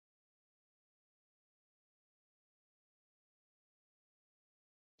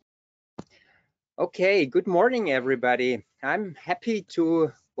Okay, good morning, everybody. I'm happy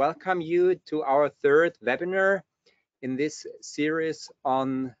to welcome you to our third webinar in this series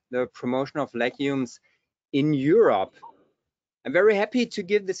on the promotion of legumes in Europe. I'm very happy to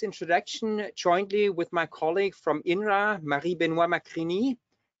give this introduction jointly with my colleague from INRAE, Marie-Beniot Magrini.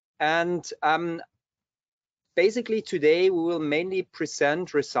 And basically today we will mainly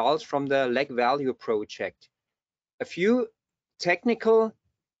present results from the Leg Value project. A few technical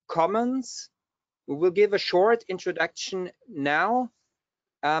comments. We will give a short introduction now.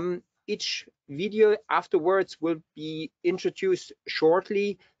 Each video afterwards will be introduced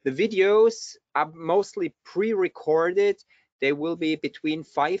shortly. The videos are mostly pre-recorded. They will be between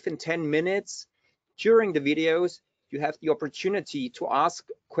 5 and 10 minutes. During the videos, you have the opportunity to ask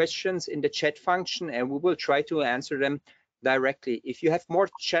questions in the chat function, and we will try to answer them directly. If you have more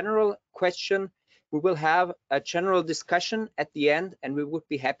general questions, we will have a general discussion at the end, and we would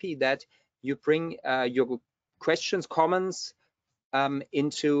be happy that you bring your questions, comments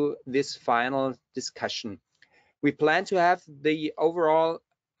into this final discussion. We plan to have the overall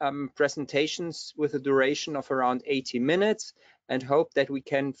presentations with a duration of around 80 minutes and hope that we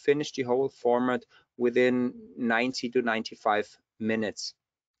can finish the whole format within 90 to 95 minutes.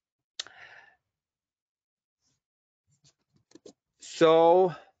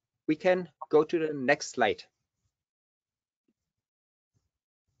 So we can go to the next slide.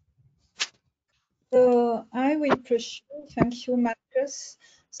 So I will pursue. Thank you, Marcus.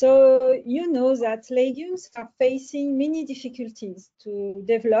 So you know that legumes are facing many difficulties to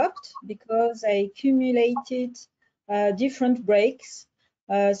develop because they accumulated different breaks,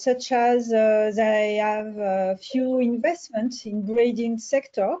 such as they have few investments in breeding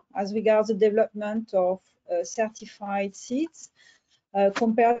sector as regards the development of certified seeds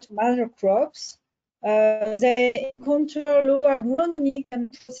compared to major crops. They encounter lower agronomic and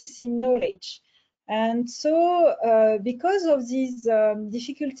processing knowledge. And so because of these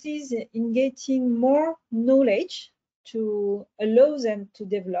difficulties in getting more knowledge to allow them to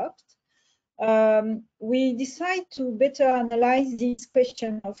develop, we decide to better analyze this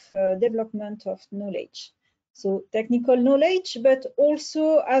question of development of knowledge. So technical knowledge, but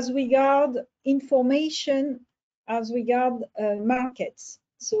also as regard information, as regard markets.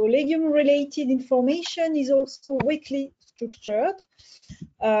 So legume-related information is also weakly structured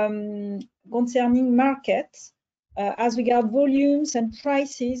concerning markets as regard volumes and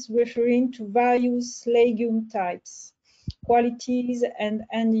prices referring to various legume types, qualities, and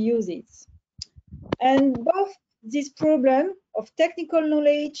end uses. And both this problem of technical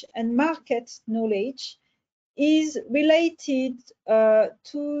knowledge and market knowledge is related to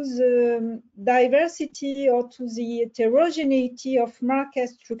the diversity or to the heterogeneity of market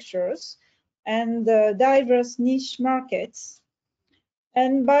structures and diverse niche markets.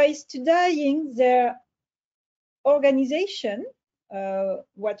 And by studying their organization,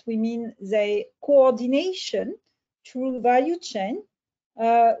 what we mean the coordination through value chain,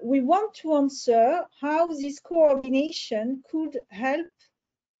 we want to answer how this coordination could help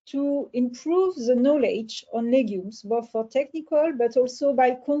to improve the knowledge on legumes, both for technical, but also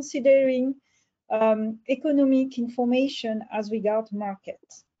by considering economic information as regards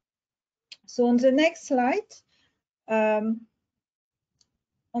markets. So on the next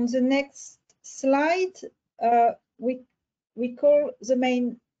slide, we call the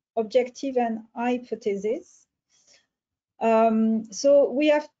main objective and hypothesis. So we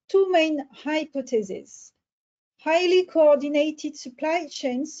have two main hypotheses. Highly coordinated supply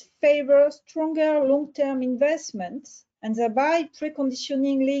chains favor stronger long-term investments and thereby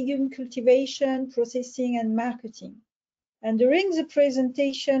preconditioning legume cultivation, processing, and marketing. And during the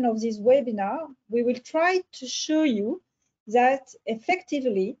presentation of this webinar, we will try to show you that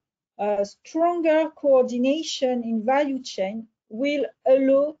effectively stronger coordination in value chain will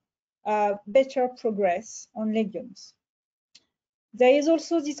allow better progress on legumes. There is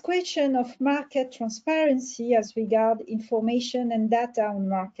also this question of market transparency as regard information and data on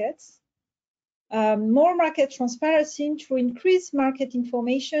markets. More market transparency through increased market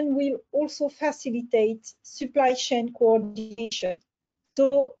information will also facilitate supply chain coordination.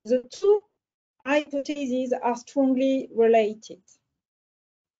 So the two hypotheses are strongly related.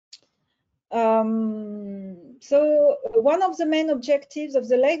 So one of the main objectives of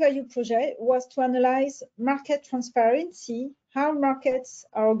the Leg Value project was to analyze market transparency, how markets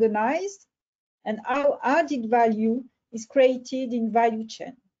are organized, and how added value is created in value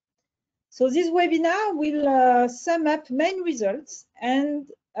chain. So this webinar will sum up main results and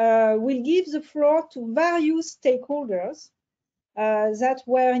will give the floor to various stakeholders that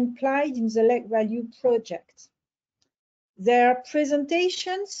were implied in the Leg Value project. Their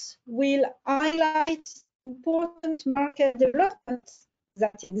presentations will highlight important market developments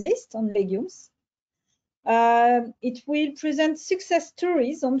that exist on legumes. It will present success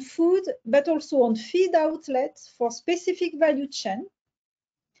stories on food, but also on feed outlets for specific value chain,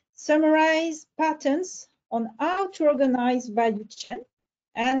 summarize patterns on how to organize value chain,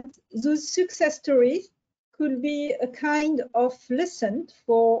 and those success stories could be a kind of lesson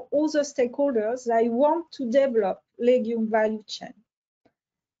for other stakeholders that want to develop legume value chain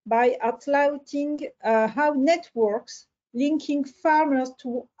by outlining how networks linking farmers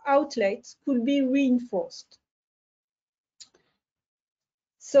to outlets could be reinforced.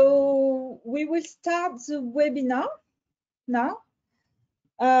 So we will start the webinar now.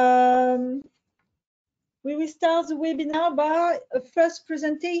 We will start the webinar by a first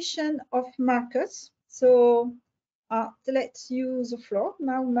presentation of Marcus. So let's use the floor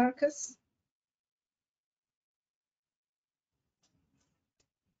now, Marcus.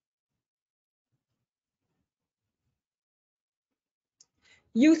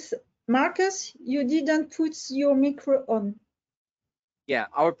 Marcus, you didn't put your micro on. Yeah,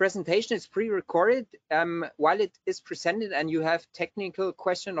 our presentation is pre-recorded. While it is presented and you have technical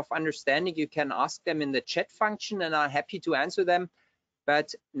question of understanding, you can ask them in the chat function and I'm happy to answer them.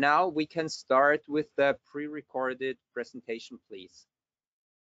 But now we can start with the pre-recorded presentation, please.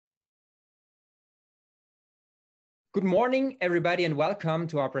 Good morning, everybody, and welcome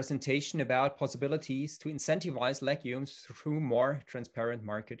to our presentation about possibilities to incentivize legumes through more transparent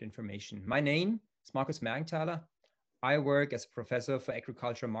market information. My name is Mergenthaler. I work as a professor for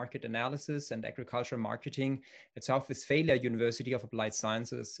agricultural market analysis and agricultural marketing at South Westphalia University of Applied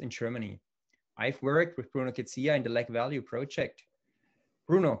Sciences in Germany. I've worked with Bruno Gezia in the Leg Value project.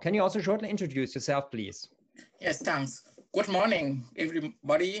 Bruno, can you also shortly introduce yourself, please? Yes, thanks. Good morning,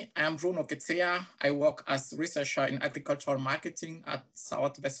 everybody. I'm Bruno Gezia. I work as researcher in agricultural marketing at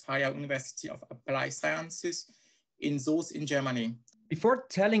South Westphalia University of Applied Sciences in Soest in Germany. Before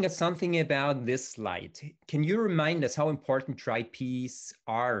telling us something about this slide, can you remind us how important dry peas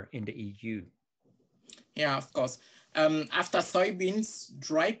are in the EU? Yeah, of course. After soybeans,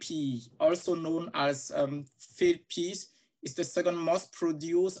 dry pea, also known as field peas, is the second most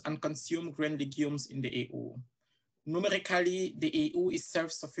produced and consumed grain legumes in the EU. Numerically, the EU is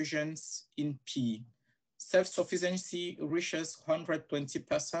self-sufficient in pea. Self-sufficiency reaches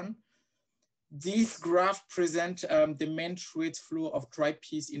 120%. This graph presents the main trade flow of dry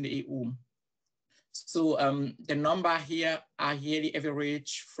peas in the EU. So the number here are yearly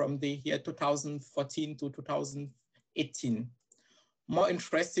average from the year 2014 to 2018. More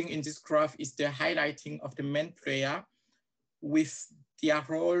interesting in this graph is the highlighting of the main player with their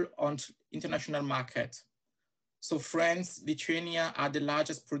role on international market. So France, Lithuania are the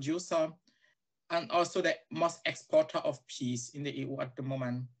largest producer and also the most exporter of peas in the EU at the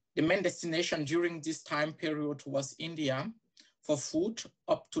moment. The main destination during this time period was India for food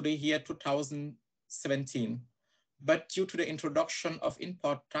up to the year 2017. But due to the introduction of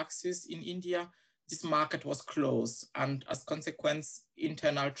import taxes in India, this market was closed, and as a consequence,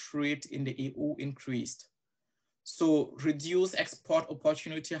 internal trade in the EU increased. So reduced export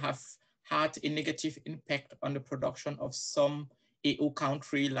opportunity have had a negative impact on the production of some EU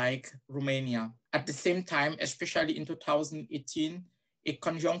countries like Romania. At the same time, especially in 2018, a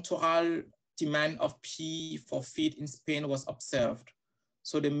conjunctural demand of pea for feed in Spain was observed.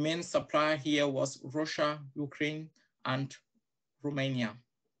 So the main supplier here was Russia, Ukraine, and Romania.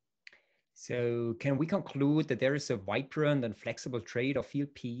 So can we conclude that there is a vibrant and flexible trade of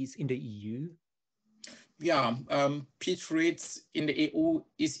field peas in the EU? Yeah, pea trades in the EU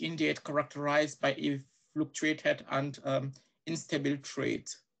is indeed characterized by a fluctuated and unstable trade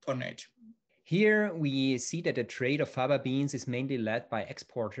tonnage. Here we see that the trade of faba beans is mainly led by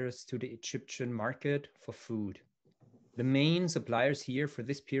exporters to the Egyptian market for food. The main suppliers here for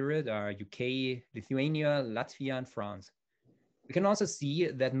this period are UK, Lithuania, Latvia, and France. We can also see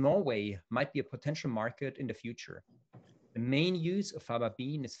that Norway might be a potential market in the future. The main use of faba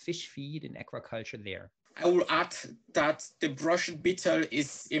bean is fish feed in aquaculture there. I will add that the brush beetle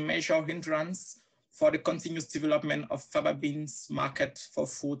is a major hindrance for the continuous development of faba beans market for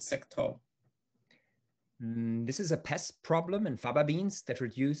food sector. This is a pest problem in faba beans that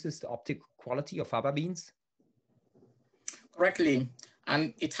reduces the optical quality of faba beans? Correctly,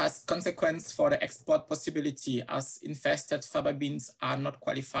 and it has consequence for the export possibility as infested faba beans are not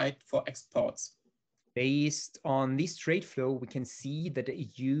qualified for exports. Based on this trade flow, we can see that the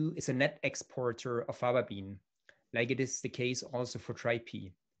EU is a net exporter of faba bean, like it is the case also for dry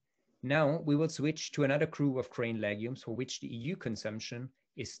pea. Now we will switch to another group of grain legumes for which the EU consumption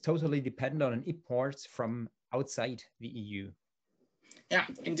is totally dependent on imports from outside the EU? Yeah,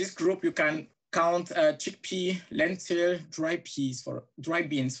 in this group, you can count chickpea, lentil, dry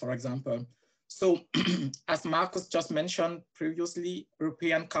beans, for example. So as Marcus just mentioned previously,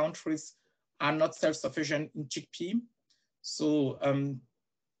 European countries are not self-sufficient in chickpea. So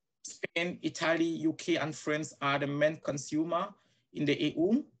Spain, Italy, UK, and France are the main consumer in the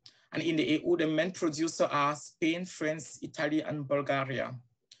EU. And in the EU, the main producers are Spain, France, Italy, and Bulgaria.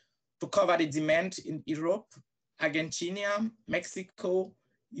 To cover the demand in Europe, Argentina, Mexico,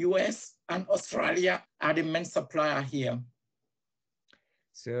 US, and Australia are the main supplier here.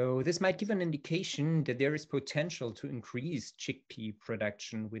 So this might give an indication that there is potential to increase chickpea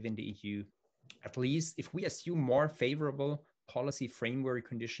production within the EU, at least if we assume more favorable policy framework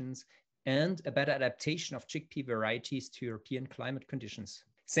conditions and a better adaptation of chickpea varieties to European climate conditions.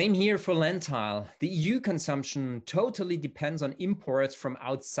 Same here for lentil. The EU consumption totally depends on imports from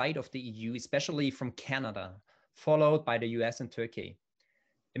outside of the EU, especially from Canada, followed by the US and Turkey.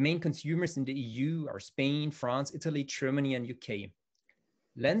 The main consumers in the EU are Spain, France, Italy, Germany, and UK.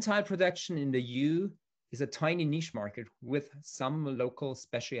 Lentil production in the EU is a tiny niche market with some local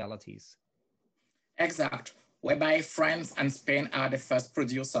specialities. Exact, whereby France and Spain are the first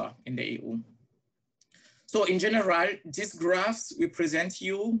producer in the EU. So in general, these graphs we present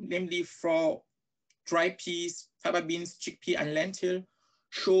you, namely for dry peas, faba beans, chickpea, and lentil,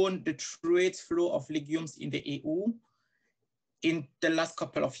 showing the trade flow of legumes in the EU in the last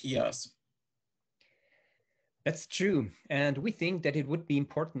couple of years. That's true. And we think that it would be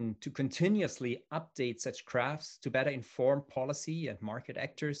important to continuously update such graphs to better inform policy and market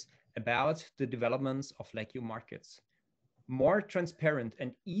actors about the developments of legume markets. More transparent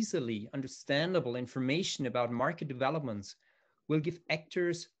and easily understandable information about market developments will give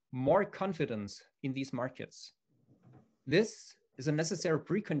actors more confidence in these markets. This is a necessary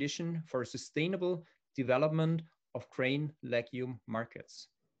precondition for a sustainable development of grain legume markets.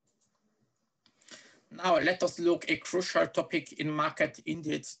 Now let us look at a crucial topic in market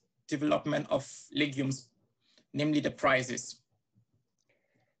indeed development of legumes, namely the prices.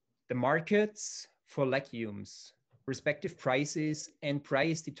 The markets for legumes, respective prices and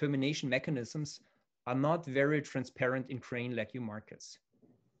price determination mechanisms are not very transparent in grain legume markets.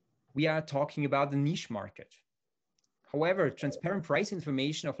 We are talking about the niche market. However, transparent price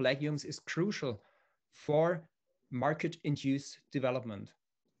information of legumes is crucial for market-induced development,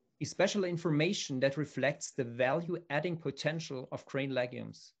 especially information that reflects the value-adding potential of grain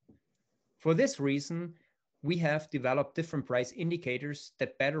legumes. For this reason, we have developed different price indicators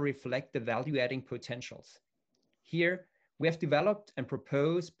that better reflect the value-adding potentials. Here, we have developed and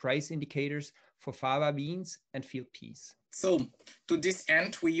proposed price indicators for fava beans and field peas. So, to this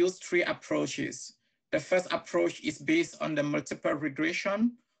end, we use three approaches. The first approach is based on the multiple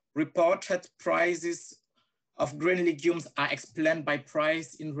regression. Reported prices of grain legumes are explained by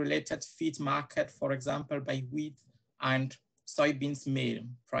price in related feed market, for example, by wheat and soybeans meal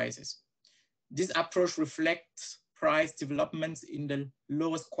prices. This approach reflects price developments in the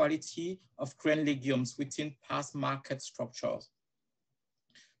lowest quality of grain legumes within past market structures.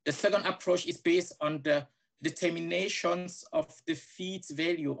 The second approach is based on the determinations of the feed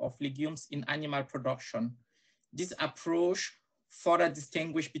value of legumes in animal production. This approach further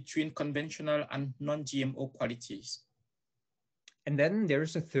distinguishes between conventional and non-GMO qualities. And then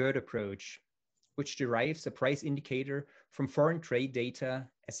there's a third approach, which derives a price indicator from foreign trade data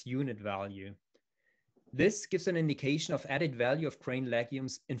as unit value. This gives an indication of added value of grain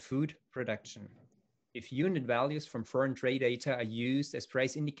legumes in food production. If unit values from foreign trade data are used as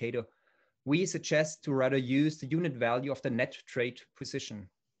price indicator, we suggest to rather use the unit value of the net trade position.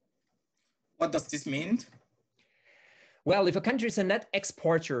 What does this mean? Well, if a country is a net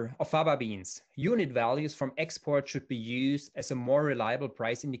exporter of fava beans, unit values from export should be used as a more reliable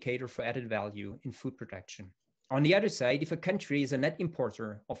price indicator for added value in food production. On the other side, if a country is a net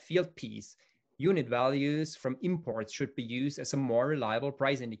importer of field peas, unit values from imports should be used as a more reliable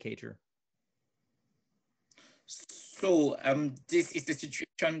price indicator. So this is the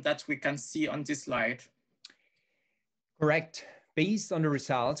situation that we can see on this slide. Correct. Based on the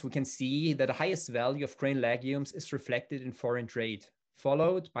results, we can see that the highest value of grain legumes is reflected in foreign trade,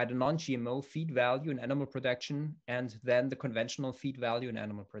 followed by the non-GMO feed value in animal production, and then the conventional feed value in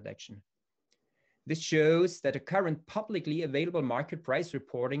animal production. This shows that the current publicly available market price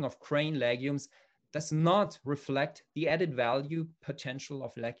reporting of grain legumes does not reflect the added value potential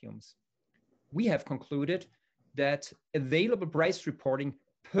of legumes. We have concluded that available price reporting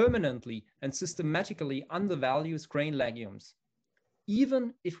permanently and systematically undervalues grain legumes,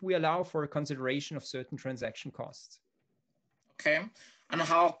 even if we allow for a consideration of certain transaction costs. Okay. And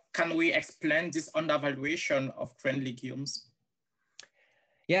how can we explain this undervaluation of grain legumes?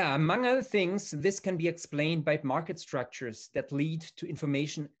 Yeah, among other things, this can be explained by market structures that lead to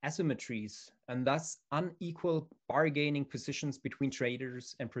information asymmetries and thus unequal bargaining positions between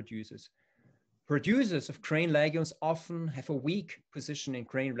traders and producers. Producers of grain legumes often have a weak position in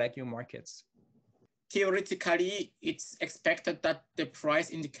grain legume markets. Theoretically, it's expected that the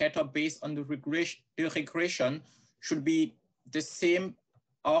price indicator based on the regression should be the same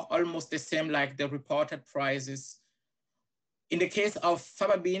or almost the same like the reported prices. In the case of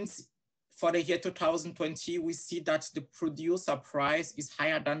faba beans, for the year 2020, we see that the producer price is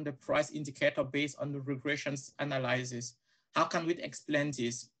higher than the price indicator based on the regressions analysis. How can we explain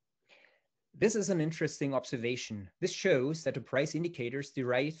this? This is an interesting observation. This shows that the price indicators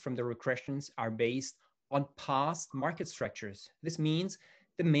derived from the regressions are based on past market structures. This means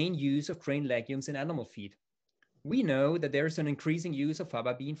the main use of grain legumes in animal feed. We know that there is an increasing use of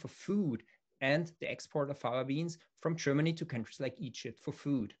faba bean for food and the export of faba beans from Germany to countries like Egypt for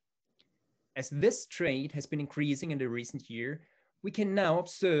food. As this trade has been increasing in the recent year, we can now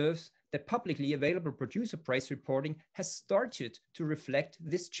observe that publicly available producer price reporting has started to reflect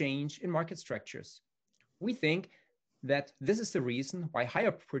this change in market structures. We think that this is the reason why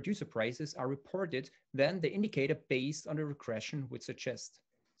higher producer prices are reported than the indicator based on the regression would suggest.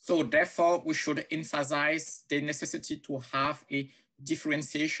 So therefore, we should emphasize the necessity to have a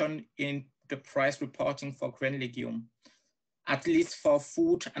differentiation in the price reporting for grain legume. At least for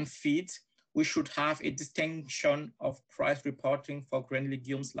food and feed, we should have a distinction of price reporting for grain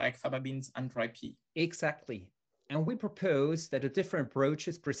legumes like faba beans and dry pea. Exactly. And we propose that the different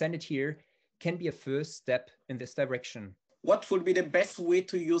approaches presented here can be a first step in this direction. What would be the best way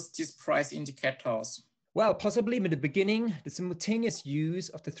to use these price indicators? Well, possibly in the beginning, the simultaneous use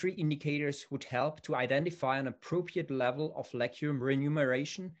of the three indicators would help to identify an appropriate level of legume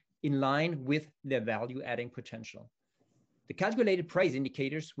remuneration in line with their value-adding potential. The calculated price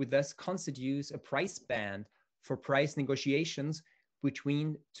indicators would thus constitute a price band for price negotiations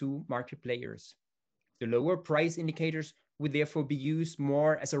between two market players. The lower price indicators would therefore be used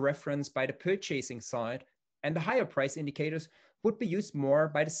more as a reference by the purchasing side, and the higher price indicators would be used more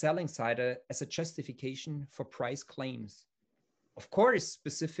by the selling side as a justification for price claims. Of course,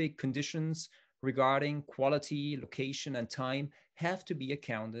 specific conditions regarding quality, location, and time have to be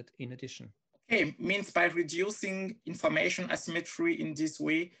accounted in addition. Okay, means by reducing information asymmetry in this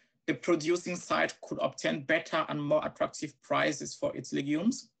way, the producing side could obtain better and more attractive prices for its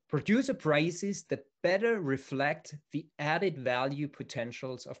legumes. Producer prices that better reflect the added value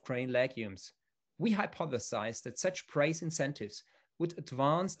potentials of grain legumes. We hypothesize that such price incentives would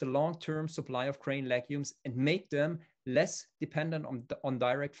advance the long-term supply of grain legumes and make them less dependent on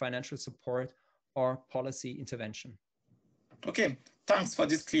direct financial support or policy intervention. Okay, thanks for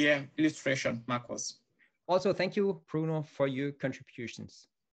this clear illustration, Marcos. Also, thank you, Bruno, for your contributions.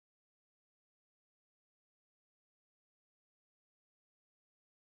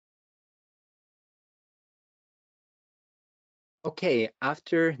 Okay,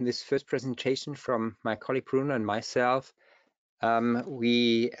 after this first presentation from my colleague Bruno and myself,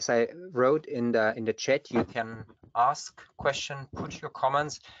 as I wrote in the chat, you can ask questions, put your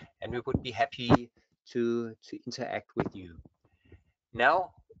comments, and we would be happy to interact with you.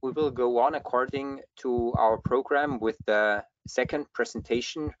 Now we will go on according to our program with the second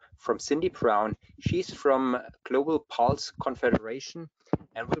presentation from Cindy Brown. She's from Global Pulse Confederation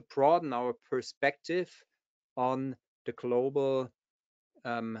and will broaden our perspective on the global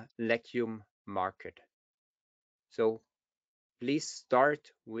legume market. So please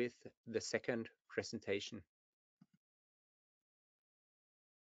start with the second presentation.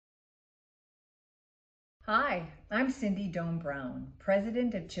 Hi, I'm Cindy Doan Brown,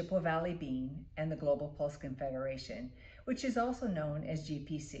 President of Chippewa Valley Bean and the Global Pulse Confederation, which is also known as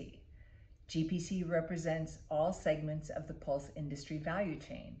GPC. GPC represents all segments of the pulse industry value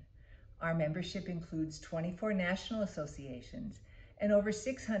chain. Our membership includes 24 national associations and over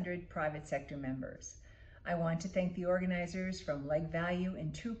 600 private sector members. I want to thank the organizers from Leg Value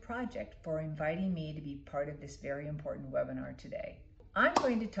and True Project for inviting me to be part of this very important webinar today. I'm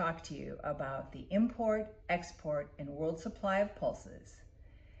going to talk to you about the import, export, and world supply of pulses,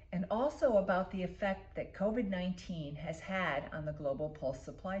 and also about the effect that COVID-19 has had on the global pulse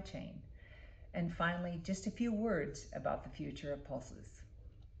supply chain. And finally, just a few words about the future of pulses.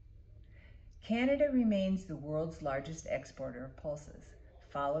 Canada remains the world's largest exporter of pulses,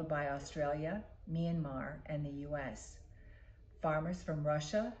 followed by Australia, Myanmar, and the US. Farmers from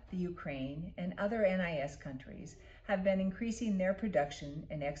Russia, the Ukraine, and other NIS countries have been increasing their production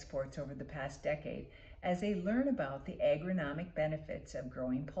and exports over the past decade as they learn about the agronomic benefits of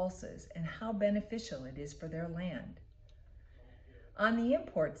growing pulses and how beneficial it is for their land. On the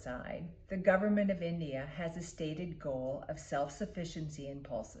import side, the government of India has a stated goal of self-sufficiency in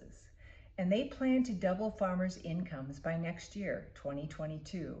pulses, and they plan to double farmers' incomes by next year,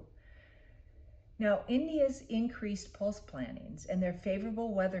 2022. Now, India's increased pulse plantings and their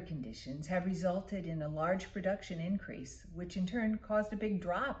favorable weather conditions have resulted in a large production increase, which in turn caused a big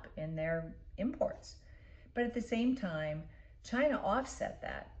drop in their imports. But at the same time, China offset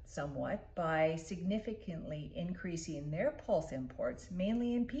that somewhat by significantly increasing their pulse imports,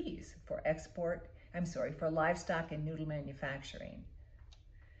 mainly in peas for livestock and noodle manufacturing.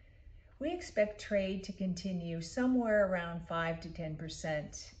 We expect trade to continue somewhere around 5 to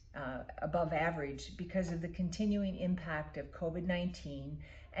 10% above average because of the continuing impact of COVID-19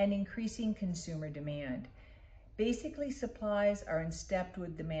 and increasing consumer demand. Basically, supplies are in step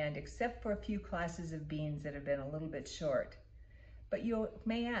with demand, except for a few classes of beans that have been a little bit short. But you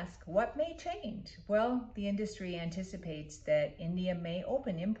may ask, what may change? Well, the industry anticipates that India may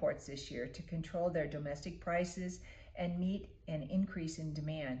open imports this year to control their domestic prices and meet an increase in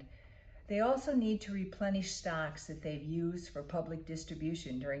demand. They also need to replenish stocks that they've used for public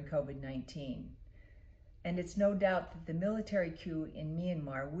distribution during COVID-19. And it's no doubt that the military coup in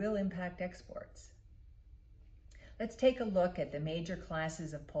Myanmar will impact exports. Let's take a look at the major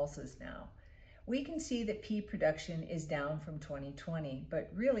classes of pulses now. We can see that pea production is down from 2020, but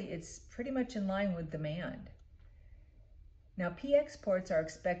really it's pretty much in line with demand. Now, pea exports are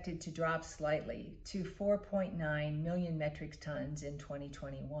expected to drop slightly to 4.9 million metric tons in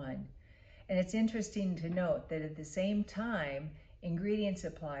 2021. And it's interesting to note that at the same time, ingredient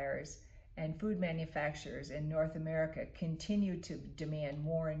suppliers and food manufacturers in North America continue to demand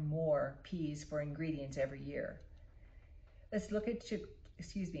more and more peas for ingredients every year. Let's look at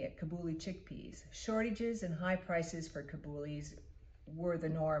Kabuli chickpeas. Shortages and high prices for Kabulis were the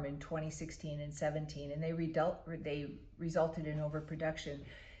norm in 2016 and 17, and they resulted in overproduction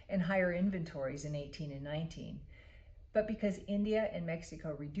and higher inventories in 18 and 19. But because India and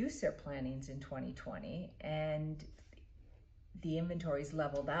Mexico reduced their plantings in 2020 and the inventories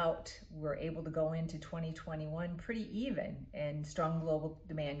leveled out, we're able to go into 2021 pretty even, and strong global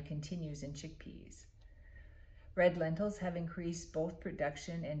demand continues in chickpeas. Red lentils have increased both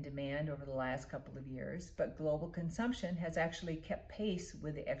production and demand over the last couple of years, but global consumption has actually kept pace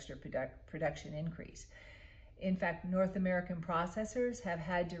with the extra production increase. In fact, North American processors have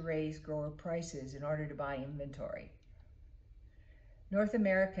had to raise grower prices in order to buy inventory. North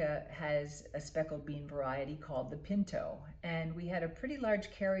America has a speckled bean variety called the Pinto, and we had a pretty large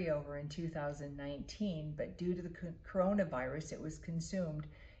carryover in 2019, but due to the coronavirus, it was consumed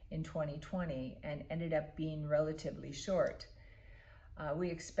in 2020 and ended up being relatively short. We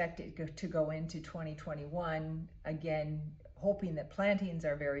expect it to go into 2021, again, hoping that plantings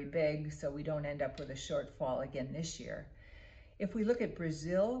are very big so we don't end up with a shortfall again this year. If we look at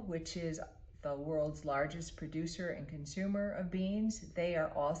Brazil, which is the world's largest producer and consumer of beans, they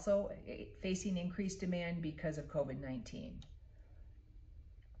are also facing increased demand because of COVID-19.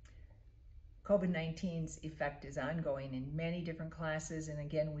 COVID-19's effect is ongoing in many different classes, and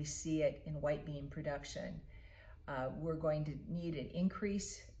again, we see it in white bean production. We're going to need an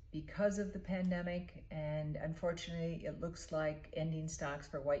increase because of the pandemic, and unfortunately, it looks like ending stocks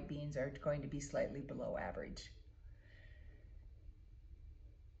for white beans are going to be slightly below average.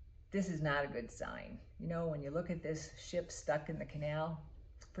 This is not a good sign. You know, when you look at this ship stuck in the canal,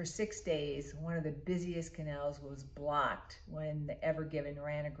 for 6 days, one of the busiest canals was blocked when the Ever Given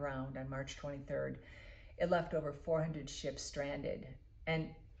ran aground on March 23rd. It left over 400 ships stranded. And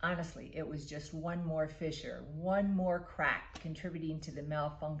honestly, it was just one more fissure, one more crack contributing to the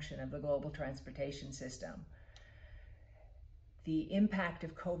malfunction of the global transportation system. The impact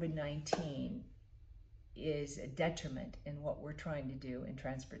of COVID-19 is a detriment in what we're trying to do in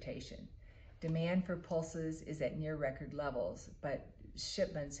transportation. Demand for pulses is at near record levels, but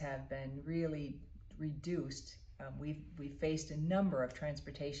shipments have been really reduced. We've faced a number of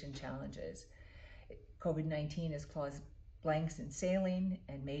transportation challenges. COVID-19 has caused blanks in sailing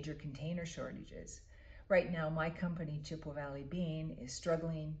and major container shortages. Right now, my company, Chippewa Valley Bean, is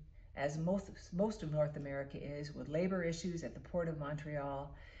struggling, as most of North America is, with labor issues at the Port of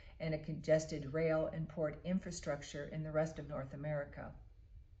Montreal and a congested rail and port infrastructure in the rest of North America.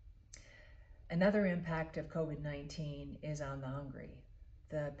 Another impact of COVID-19 is on the hungry.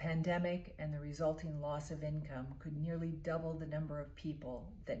 The pandemic and the resulting loss of income could nearly double the number of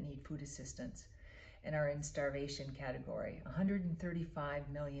people that need food assistance and are in starvation category, 135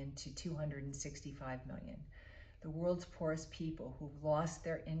 million to 265 million. The world's poorest people who've lost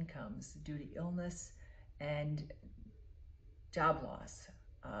their incomes due to illness, and job loss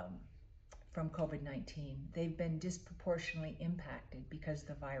from COVID-19. They've been disproportionately impacted because of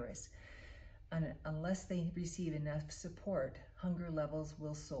the virus. And unless they receive enough support, hunger levels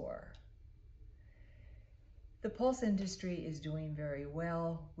will soar. The pulse industry is doing very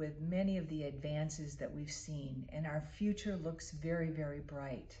well with many of the advances that we've seen, and our future looks very, very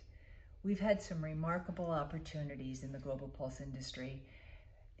bright. We've had some remarkable opportunities in the global pulse industry.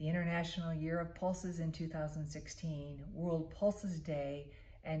 The International Year of Pulses in 2016, World Pulses Day,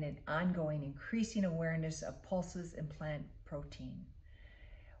 and an ongoing increasing awareness of pulses and plant protein.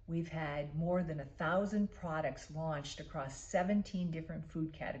 We've had more than 1,000 products launched across 17 different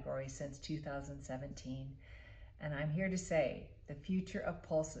food categories since 2017. And I'm here to say the future of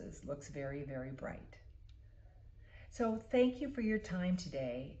pulses looks very, very bright. So thank you for your time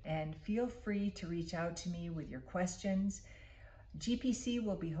today, and feel free to reach out to me with your questions. GPC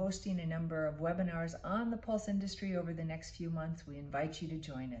will be hosting a number of webinars on the pulse industry over the next few months. We invite you to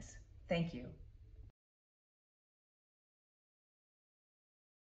join us. Thank you.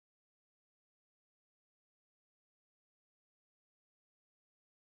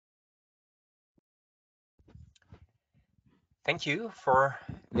 Thank you for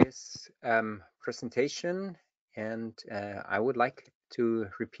this presentation, and I would like to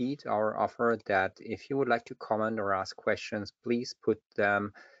repeat our offer that if you would like to comment or ask questions, please put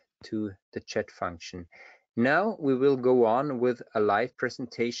them to the chat function. Now we will go on with a live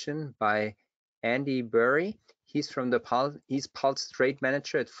presentation by Andy Burry. He's Pulse Trade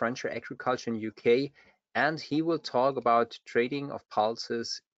Manager at Frontier Agriculture in UK, and he will talk about trading of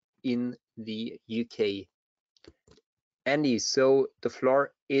pulses in the UK. Andy, so the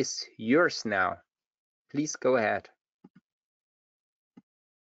floor is yours now. Please go ahead.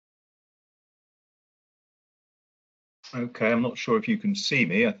 Okay, I'm not sure if you can see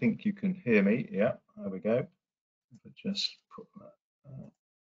me. I think you can hear me. Yeah, there we go. Just put that.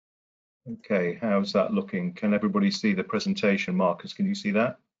 Okay, how's that looking? Can everybody see the presentation, Marcus? Can you see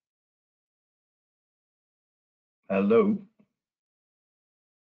that? Hello?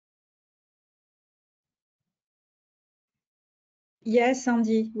 Yes,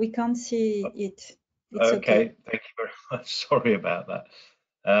 Andy, we can't see it. It's okay. Thank you very much. Sorry about that.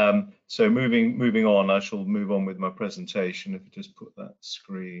 So moving on, I shall move on with my presentation. If you just put that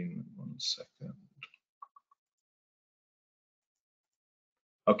screen, 1 second.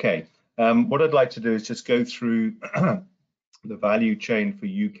 Okay, what I'd like to do is just go through the value chain for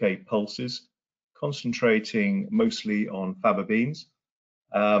UK pulses, concentrating mostly on faba beans,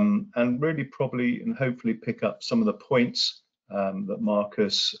 and really probably and hopefully pick up some of the points that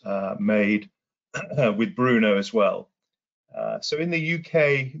Marcus made with Bruno as well. So in the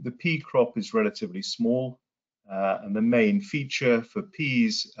UK, the pea crop is relatively small, and the main feature for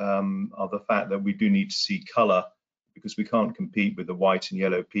peas are the fact that we do need to see colour, because we can't compete with the white and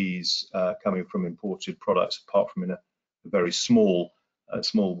yellow peas coming from imported products, apart from in a very small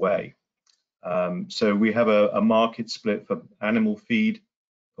way. So we have a market split for animal feed,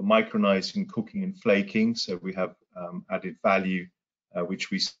 for micronizing, cooking and flaking. So we have added value,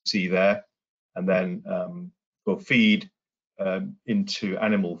 which we see there. And then for feed into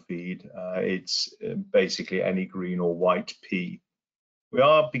animal feed, it's basically any green or white pea. We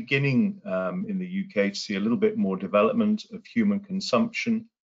are beginning in the UK to see a little bit more development of human consumption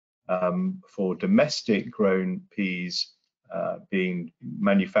for domestic grown peas being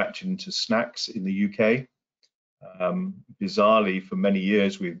manufactured into snacks in the UK. Bizarrely, for many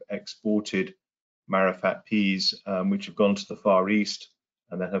years, we've exported Marifat peas, which have gone to the Far East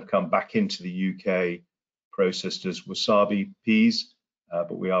and then have come back into the UK processed as wasabi peas.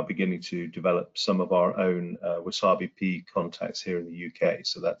 But we are beginning to develop some of our own wasabi pea contacts here in the UK,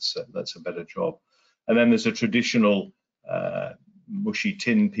 so that's a better job. And then there's a traditional mushy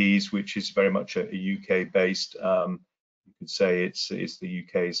tin peas, which is very much a UK-based. You could say it's the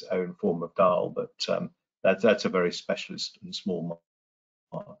UK's own form of dal, but that's a very specialist and small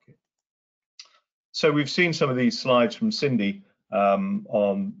market. So we've seen some of these slides from Cindy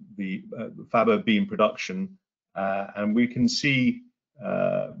on the faba bean production, and we can see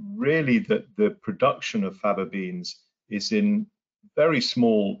really that the production of faba beans is in very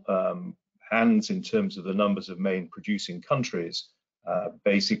small hands in terms of the numbers of main producing countries.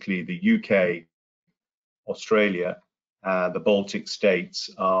 Basically the UK, Australia, the Baltic states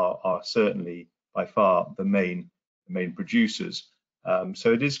are certainly by far the main producers.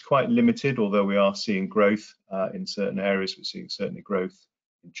 So it is quite limited, although we are seeing growth in certain areas. We're seeing certainly growth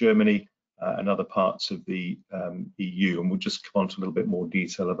in Germany and other parts of the EU, and we'll just come on to a little bit more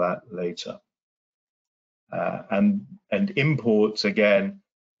detail of that later. And imports, again,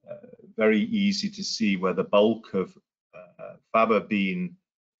 very easy to see where the bulk of faba bean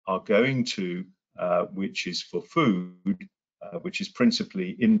are going to, which is for food, which is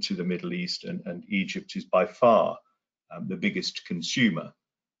principally into the Middle East, and Egypt is by far the biggest consumer.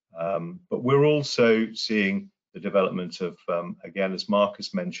 But we're also seeing the development of, again, as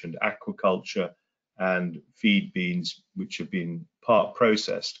Marcus mentioned, aquaculture and feed beans, which have been part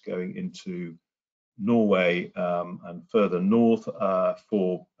processed, going into Norway and further north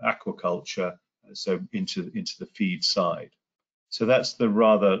for aquaculture, so into the feed side. So that's the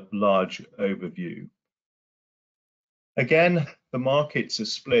rather large overview. Again, the markets are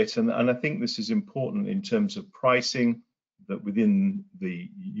split, and I think this is important in terms of pricing, that within the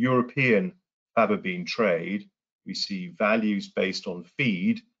European faba bean trade, we see values based on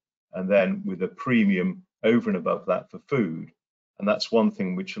feed, and then with a premium over and above that for food. And that's one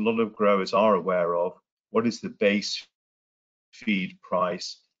thing which a lot of growers are aware of. What is the base feed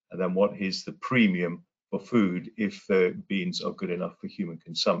price, and then what is the premium for food if the beans are good enough for human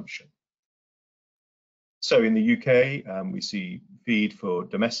consumption? So in the UK, we see feed for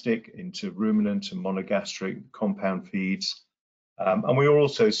domestic into ruminant and monogastric compound feeds. And we're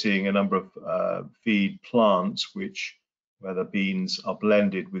also seeing a number of feed plants where the beans are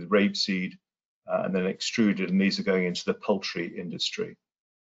blended with rapeseed and then extruded, and these are going into the poultry industry.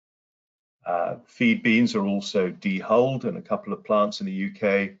 Feed beans are also dehulled in a couple of plants in the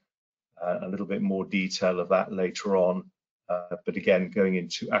UK. A little bit more detail of that later on, but again, going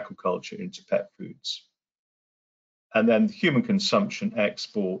into aquaculture, into pet foods. And then the human consumption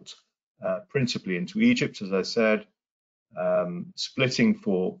export, principally into Egypt, as I said, splitting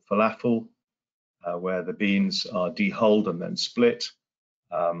for falafel, where the beans are dehulled and then split,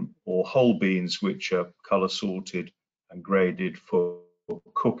 or whole beans, which are color sorted and graded for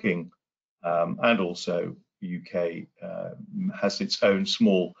cooking. And also the UK has its own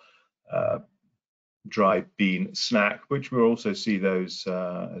small dry bean snack, which we'll also see those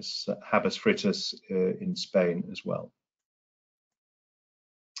as habas fritas in Spain as well.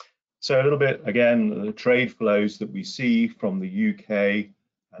 So a little bit, again, the trade flows that we see from the UK,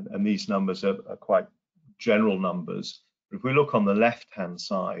 and these numbers are quite general numbers. But if we look on the left-hand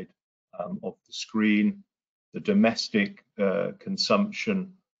side of the screen, the domestic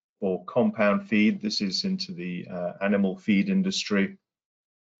consumption for compound feed, this is into the animal feed industry,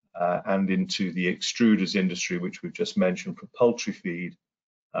 and into the extruders industry, which we've just mentioned for poultry feed,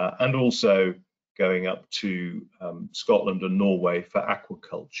 and also going up to Scotland and Norway for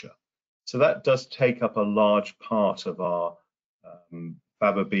aquaculture. So that does take up a large part of our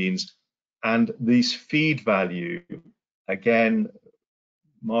faba beans. And these feed value, again,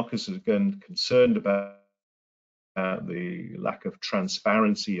 Marcus is again concerned about the lack of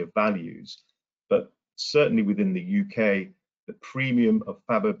transparency of values, but certainly within the UK, the premium of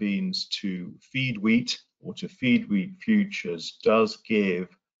faba beans to feed wheat or to feed wheat futures does give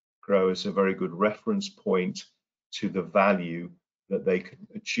growers a very good reference point to the value that they can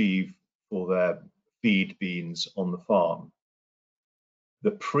achieve for their feed beans on the farm.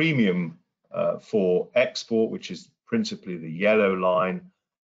 The premium for export, which is principally the yellow line,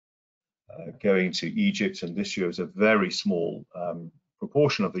 going to Egypt, and this year is a very small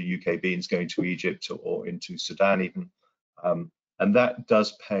proportion of the UK beans going to Egypt or into Sudan even, and that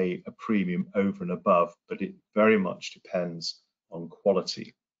does pay a premium over and above, but it very much depends on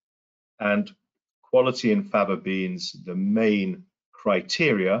quality. And quality in faba beans, the main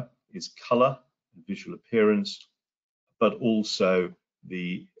criteria is color and visual appearance, but also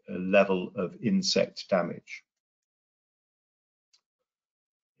the level of insect damage.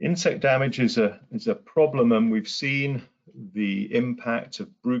 Insect damage is a problem, and we've seen the impact of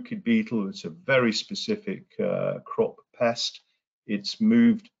bruchid beetle. It's a very specific crop pest. It's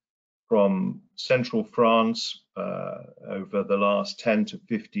moved from central France over the last 10 to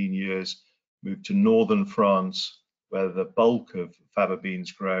 15 years, moved to northern France, where the bulk of faba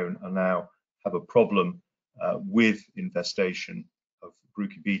beans grown are now have a problem with infestation of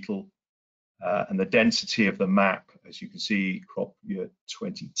bruchid beetle. And the density of the map, as you can see, crop year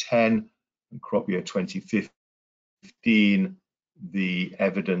 2010 and crop year 2015, the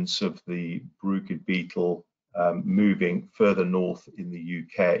evidence of the bruchid beetle moving further north in the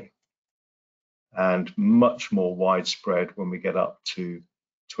UK, and much more widespread when we get up to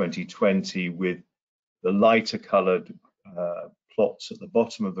 2020, with the lighter colored plots at the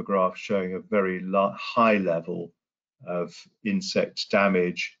bottom of the graph showing a very high level of insect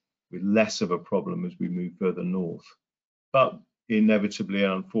damage, with less of a problem as we move further north. But inevitably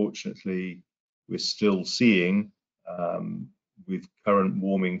and unfortunately, we're still seeing, with current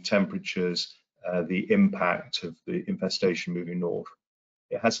warming temperatures, the impact of the infestation moving north.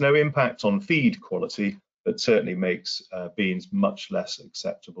 It has no impact on feed quality, but certainly makes beans much less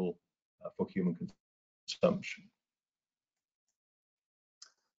acceptable for human consumption.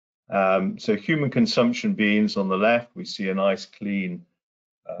 So human consumption beans on the left, we see a nice, clean,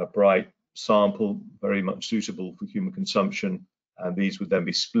 bright sample, very much suitable for human consumption. And these would then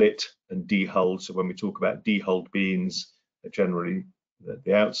be split and dehulled. So when we talk about dehulled beans, generally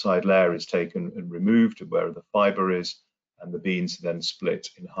the outside layer is taken and removed where the fiber is, and the beans are then split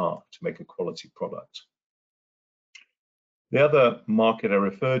in half to make a quality product. The other market I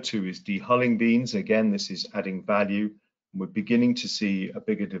referred to is dehulling beans. Again, this is adding value. We're beginning to see a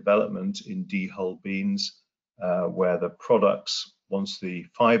bigger development in dehulled beans, where the products, once the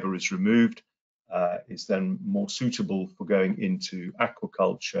fiber is removed, is then more suitable for going into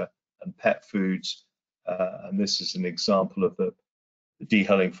aquaculture and pet foods. And this is an example of the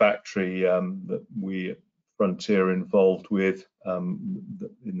dehulling factory that we at Frontier are involved with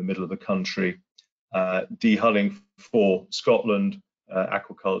in the middle of the country, dehulling for Scotland,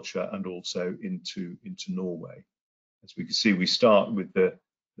 aquaculture, and also into Norway. As we can see, we start with the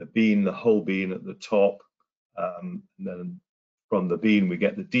bean, the whole bean at the top, and then from the bean we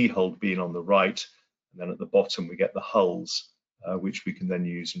get the dehulled bean on the right, and then at the bottom we get the hulls, which we can then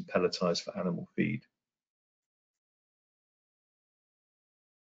use and pelletize for animal feed.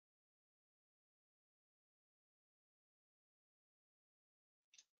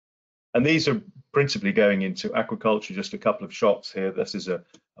 And these are principally going into aquaculture. Just a couple of shots here. This is a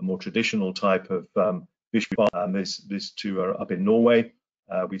more traditional type of fish farm, and these two are up in Norway.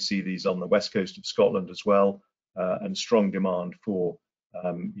 We see these on the west coast of Scotland as well, and strong demand for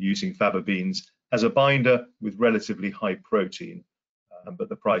using faba beans as a binder with relatively high protein, but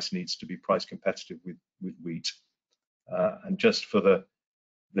the price needs to be price competitive with wheat. And just for the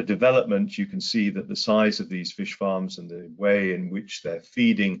development, you can see that the size of these fish farms and the way in which they're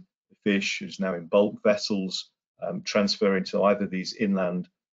feeding the fish is now in bulk vessels, transferring to either these inland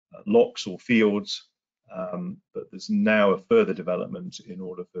lochs or fields. But there's now a further development in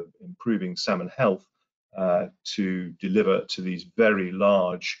order for improving salmon health to deliver to these very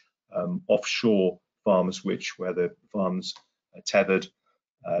large offshore farms, where the farms are tethered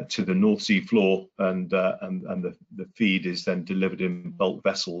to the North Sea floor, and the feed is then delivered in bulk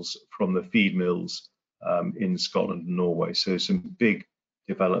vessels from the feed mills in Scotland and Norway. So some big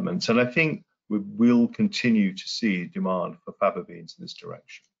developments, and I think we will continue to see demand for faba beans in this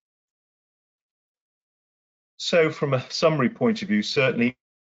direction. So from a summary point of view, certainly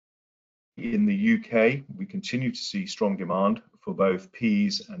in the UK, we continue to see strong demand for both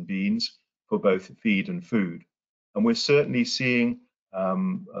peas and beans, for both feed and food. And we're certainly seeing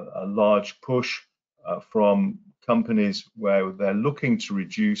a large push from companies where they're looking to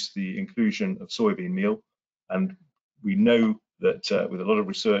reduce the inclusion of soybean meal. And we know that with a lot of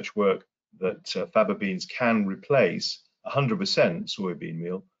research work that faba beans can replace 100% soybean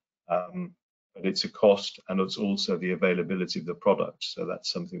meal, but it's a cost, and it's also the availability of the product. So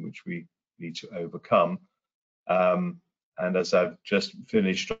that's something which we need to overcome. And as I've just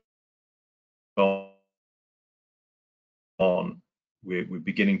finished on, we're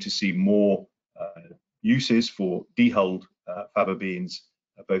beginning to see more uses for dehulled faba beans,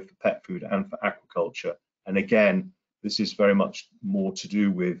 both for pet food and for aquaculture. And again, this is very much more to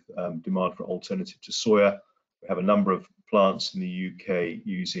do with demand for alternative to soya. We have a number of plants in the UK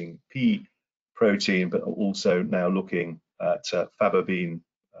using pea protein, but also now looking at faba bean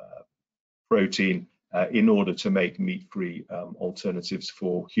protein in order to make meat-free alternatives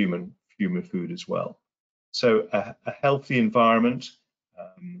for human food as well. So a healthy environment,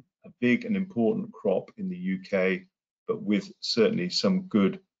 a big and important crop in the UK, but with certainly some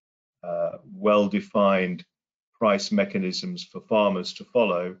good, well-defined price mechanisms for farmers to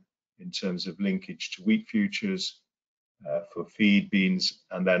follow in terms of linkage to wheat futures, for feed beans,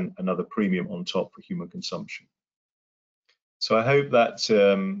 and then another premium on top for human consumption. So I hope that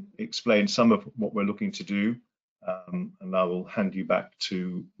explains some of what we're looking to do, and I will hand you back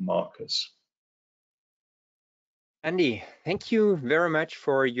to Marcus. Andy, thank you very much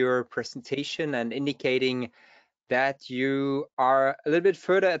for your presentation and indicating that you are a little bit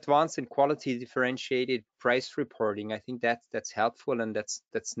further advanced in quality differentiated price reporting. I think that's helpful, and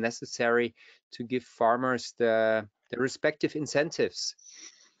that's necessary to give farmers the respective incentives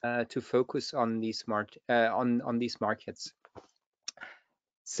to focus on these these markets.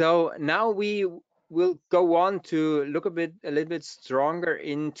 So now we will go on to look a little bit stronger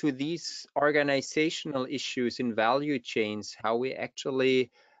into these organizational issues in value chains, how we actually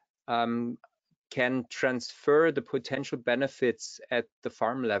can transfer the potential benefits at the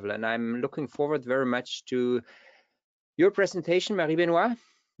farm level. And I'm looking forward very much to your presentation, Marie-Beniot,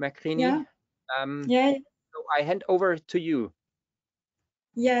 Magrini. Yeah. So I hand over to you.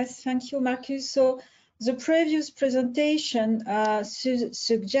 Yes, thank you, Marcus. So the previous presentation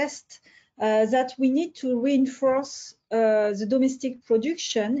suggests that we need to reinforce the domestic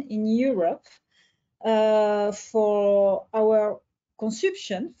production in Europe for our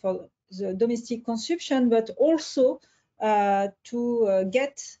consumption, for the domestic consumption, but also to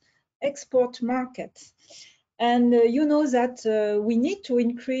get export markets. And you know that we need to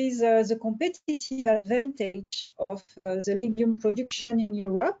increase the competitive advantage of the legume production in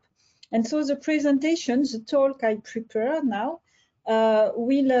Europe. And so the presentation, the talk I prepare now,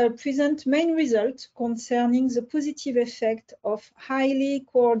 will present main results concerning the positive effect of highly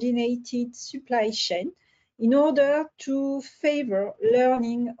coordinated supply chain in order to favor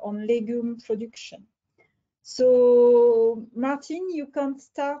learning on legume production. So Martin, you can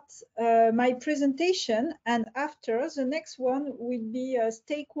start my presentation, and after the next one will be a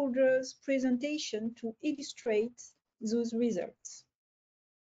stakeholders presentation to illustrate those results.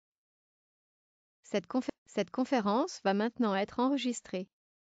 Cette conférence va maintenant être enregistrée.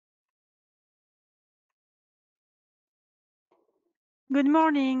 Good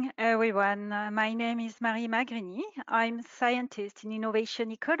morning, everyone. My name is Magrini. I'm scientist in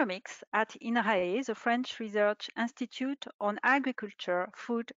innovation economics at INRAE, the French Research Institute on Agriculture,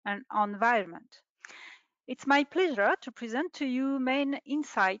 Food and Environment. It's my pleasure to present to you main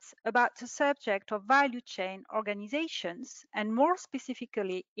insights about the subject of value chain organizations, and more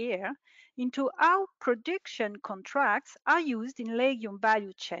specifically here, into how production contracts are used in legume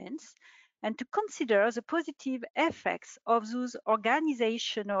value chains, and to consider the positive effects of those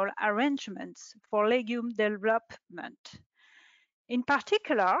organizational arrangements for legume development. In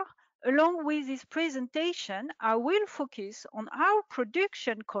particular, along with this presentation, I will focus on how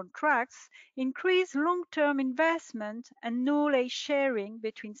production contracts increase long-term investment and knowledge sharing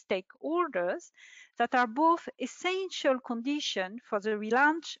between stakeholders that are both essential conditions for the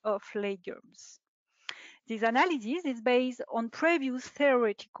relaunch of legumes. This analysis is based on previous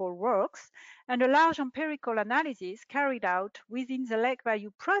theoretical works and a large empirical analysis carried out within the Leg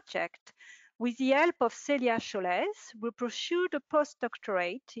Value project. With the help of Celia Cholès, we pursued a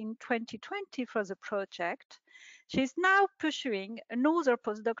postdoctorate in 2020 for the project. She is now pursuing another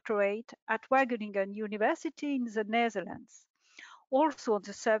postdoctorate at Wageningen University in the Netherlands, also on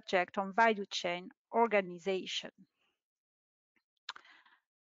the subject on value chain organization.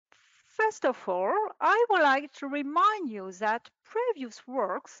 First of all, I would like to remind you that previous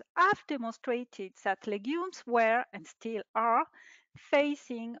works have demonstrated that legumes were, and still are,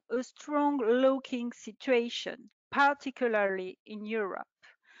 facing a strong locking situation, particularly in Europe.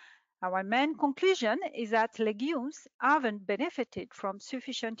 Our main conclusion is that legumes haven't benefited from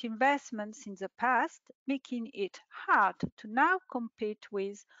sufficient investments in the past, making it hard to now compete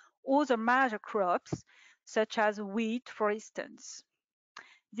with other major crops, such as wheat, for instance.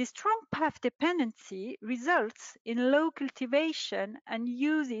 This strong path dependency results in low cultivation and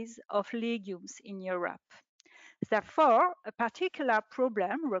uses of legumes in Europe. Therefore, a particular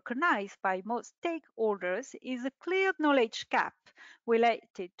problem recognized by most stakeholders is a clear knowledge gap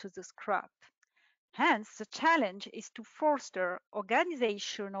related to this crop. Hence, the challenge is to foster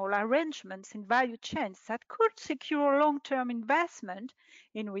organizational arrangements in value chains that could secure long-term investment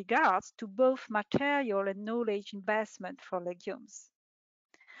in regards to both material and knowledge investment for legumes.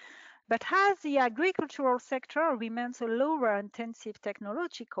 But as the agricultural sector remains a lower intensive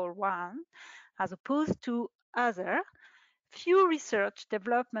technological one, as opposed to other, few research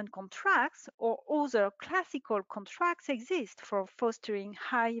development contracts or other classical contracts exist for fostering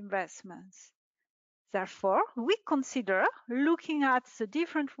high investments. Therefore, we consider looking at the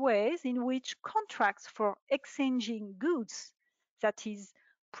different ways in which contracts for exchanging goods, that is,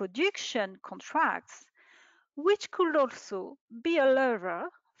 production contracts, which could also be a lever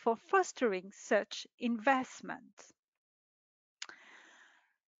for fostering such investment.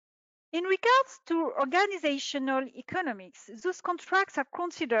 In regards to organizational economics, those contracts are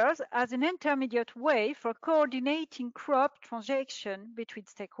considered as an intermediate way for coordinating crop transactions between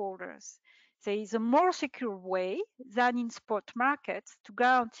stakeholders. There is a more secure way than in spot markets to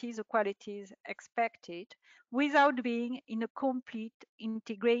guarantee the qualities expected without being in a complete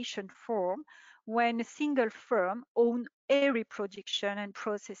integration form when a single firm owns every production and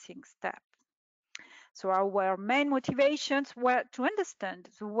processing step. So our main motivations were to understand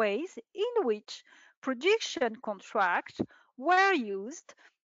the ways in which production contracts were used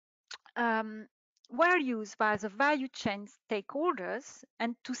by the value chain stakeholders,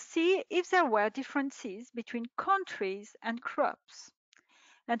 and to see if there were differences between countries and crops.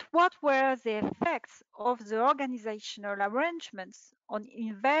 and what were the effects of the organizational arrangements on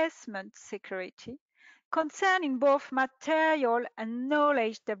investment security concerning both material and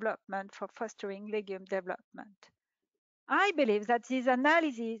knowledge development for fostering legume development. I believe that this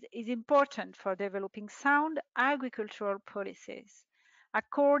analysis is important for developing sound agricultural policies.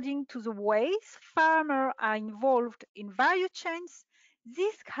 According to the ways farmers are involved in value chains,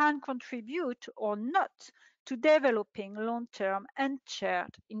 this can contribute or not to developing long-term and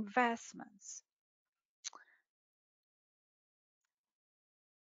shared investments.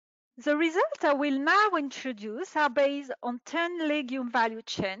 The results I will now introduce are based on 10 legume value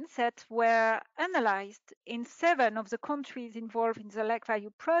chains that were analyzed in 7 of the countries involved in the Leg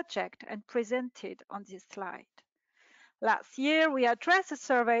Value project and presented on this slide. Last year, we addressed a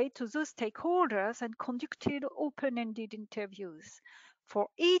survey to those stakeholders and conducted open-ended interviews. For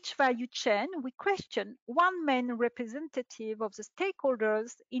each value chain, we questioned one main representative of the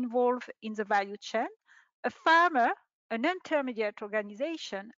stakeholders involved in the value chain, a farmer, an intermediate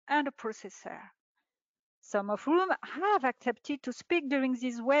organization, and a processor. Some of whom have accepted to speak during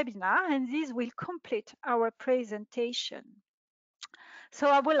this webinar, and this will complete our presentation. So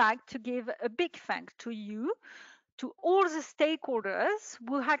I would like to give a big thanks to you, to all the stakeholders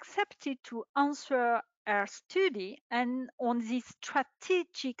who accepted to answer our study and on this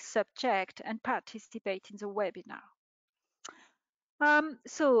strategic subject and participate in the webinar.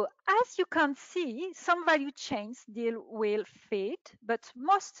 So as you can see, some value chains deal with feed, but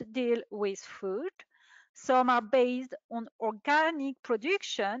most deal with food. Some are based on organic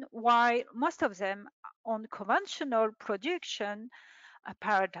production, while most of them on conventional production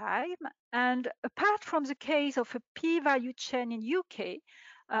paradigm. And apart from the case of a pea value chain in UK,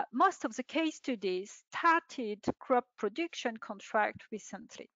 most of the case studies started crop production contract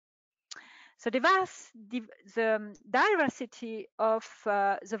recently. So the diversity of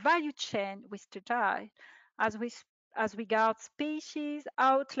the value chain we studied as regards species,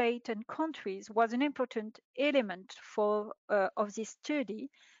 outlet, and countries was an important element of this study,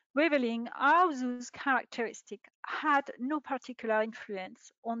 revealing how those characteristics had no particular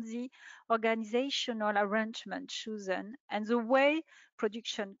influence on the organizational arrangement chosen and the way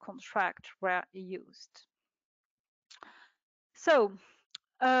production contracts were used. So,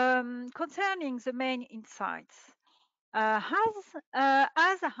 concerning the main insights, as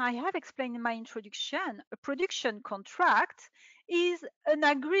I have explained in my introduction, a production contract is an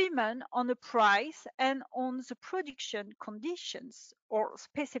agreement on the price and on the production conditions or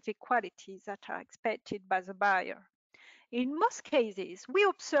specific qualities that are expected by the buyer. In most cases, we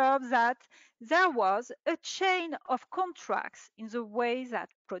observe that there was a chain of contracts in the way that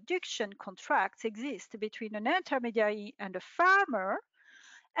production contracts exist between an intermediary and a farmer,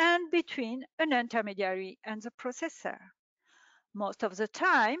 and between an intermediary and the processor. Most of the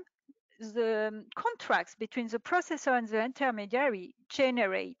time, the contracts between the processor and the intermediary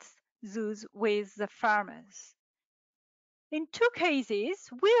generates those with the farmers. In 2 cases,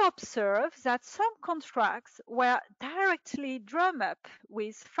 we observe that some contracts were directly drawn up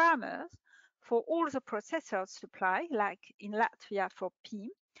with farmers for all the processor supply, like in Latvia for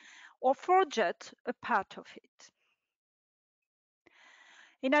pea, or for just a part of it.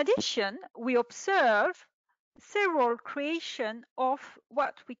 In addition, we observe several creation of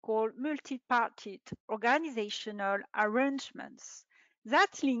what we call multi-party organizational arrangements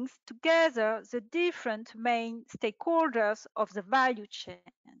that links together the different main stakeholders of the value chain.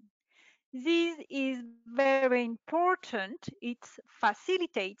 This is very important. It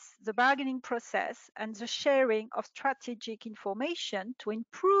facilitates the bargaining process and the sharing of strategic information to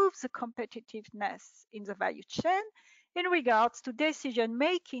improve the competitiveness in the value chain in regards to decision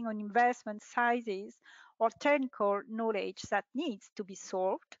making on investment sizes or technical knowledge that needs to be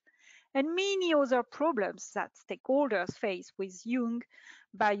solved, and many other problems that stakeholders face with young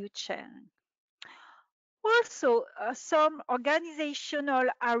value chain. Also, some organizational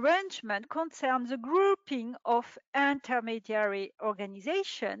arrangement concern the grouping of intermediary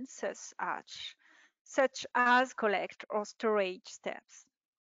organizations such as collect or storage steps.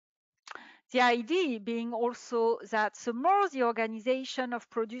 The idea being also that the more the organization of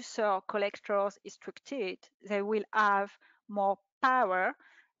producer or collectors is structured, they will have more power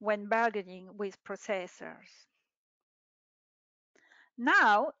when bargaining with processors.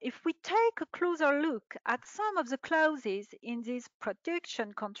 Now, if we take a closer look at some of the clauses in these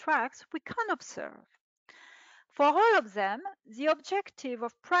production contracts, we can observe. For all of them, the objective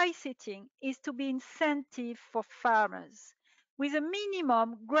of price setting is to be incentive for farmers, with a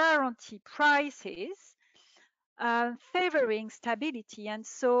minimum guarantee prices favoring stability and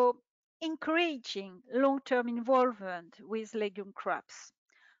so encouraging long-term involvement with legume crops.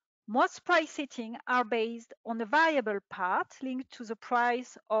 Most price setting are based on a variable part linked to the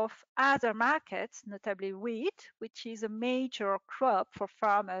price of other markets, notably wheat, which is a major crop for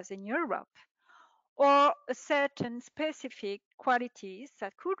farmers in Europe, or a certain specific qualities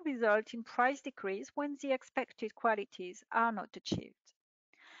that could result in price decrease when the expected qualities are not achieved.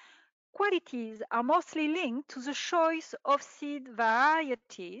 Qualities are mostly linked to the choice of seed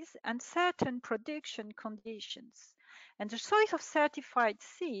varieties and certain production conditions. And the choice of certified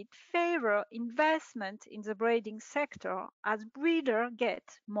seed favor investment in the breeding sector as breeders get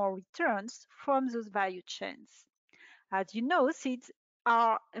more returns from those value chains. As you know, seeds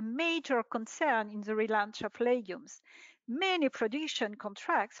are a major concern in the relaunch of legumes. Many production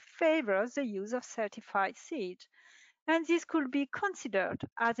contracts favor the use of certified seed, and this could be considered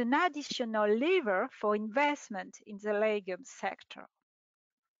as an additional lever for investment in the legume sector.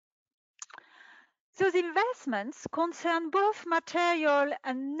 Those investments concern both material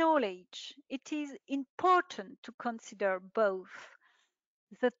and knowledge. It is important to consider both.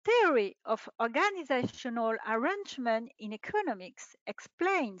 The theory of organizational arrangement in economics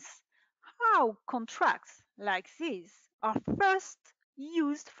explains how contracts like these are first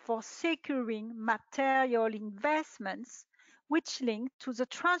used for securing material investments which link to the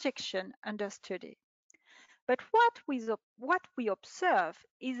transaction under study. But what we observe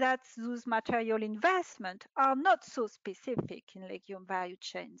is that those material investments are not so specific in legume value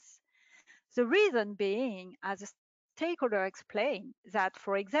chains. The reason being, as the stakeholder explained, that,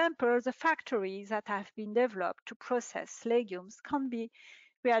 for example, the factories that have been developed to process legumes can be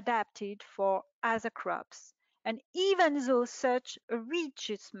readapted for other crops. And even though such a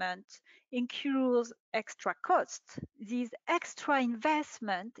readjustment incurs extra costs, this extra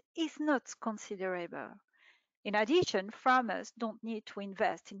investment is not considerable. In addition, farmers don't need to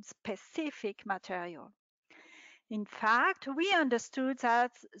invest in specific material. In fact, we understood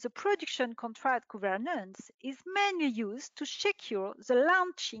that the production contract governance is mainly used to secure the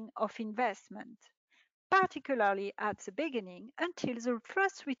launching of investment, particularly at the beginning until the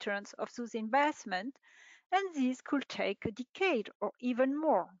first returns of those investments, and this could take a decade or even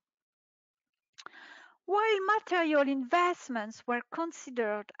more. While material investments were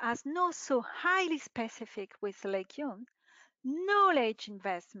considered as not so highly specific with legumes, knowledge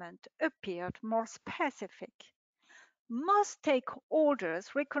investment appeared more specific. Most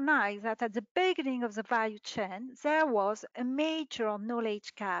stakeholders recognize that at the beginning of the value chain, there was a major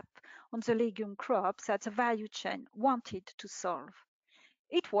knowledge gap on the legume crops that the value chain wanted to solve.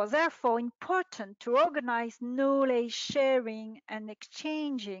 It was therefore important to organize knowledge sharing and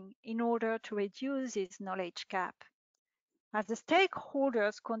exchanging in order to reduce this knowledge gap. As the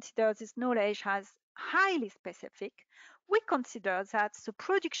stakeholders consider this knowledge as highly specific, we consider that the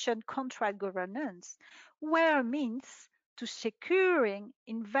production contract governance were a means to securing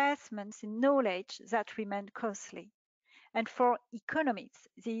investments in knowledge that remain costly. And for economists,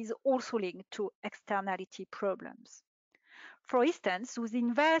 this is also linked to externality problems. For instance, those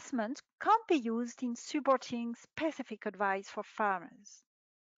investments can be used in supporting specific advice for farmers.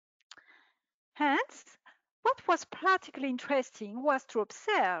 Hence, what was particularly interesting was to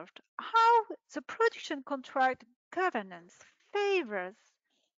observe how the production contract governance favors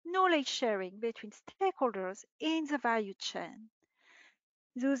knowledge sharing between stakeholders in the value chain.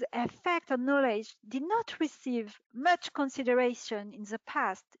 Those effects on knowledge did not receive much consideration in the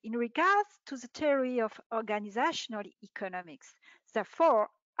past in regards to the theory of organizational economics. Therefore,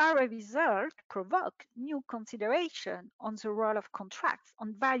 our result provoked new consideration on the role of contracts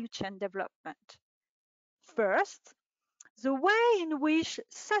on value chain development. First, the way in which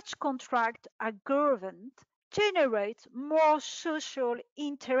such contracts are governed generates more social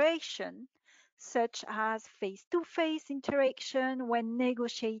interaction, such as face-to-face interaction when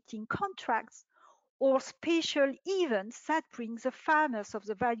negotiating contracts, or special events that bring the farmers of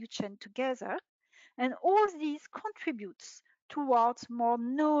the value chain together, and all this contributes towards more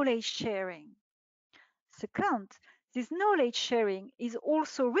knowledge sharing. Second, this knowledge sharing is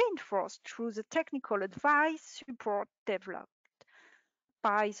also reinforced through the technical advice support developed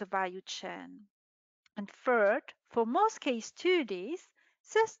by the value chain. And third, for most case studies,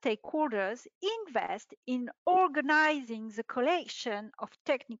 the stakeholders invest in organizing the collection of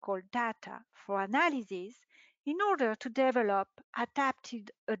technical data for analysis in order to develop adapted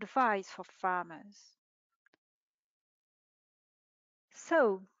advice for farmers.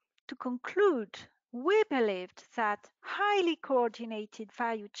 So, to conclude, we believed that highly coordinated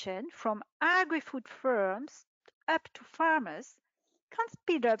value chain from agri-food firms up to farmers can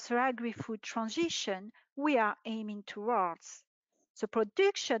speed up the agri-food transition we are aiming towards. The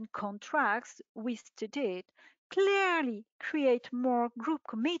production contracts we studied clearly create more group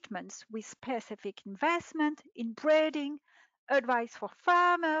commitments with specific investment in breeding, advice for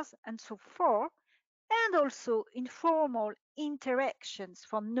farmers, and so forth, and also informal interactions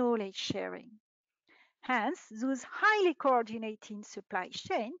for knowledge sharing. Hence, those highly coordinated supply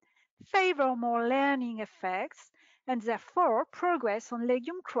chains favor more learning effects and therefore progress on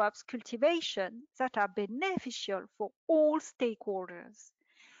legume crops cultivation that are beneficial for all stakeholders.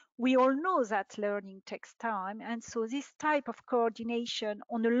 We all know that learning takes time, and so this type of coordination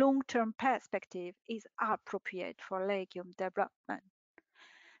on a long-term perspective is appropriate for legume development.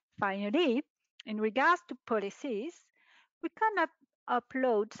 Finally, in regards to policies, we cannot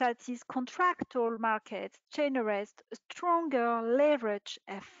upload that these contractual markets generate a stronger leverage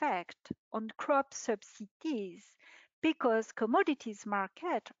effect on crop subsidies because commodities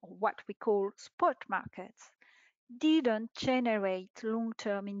market, or what we call spot markets, didn't generate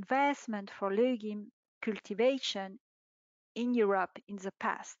long-term investment for legume cultivation in Europe in the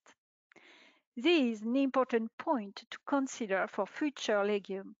past. This is an important point to consider for future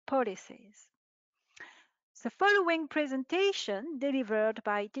legume policies. The following presentation, delivered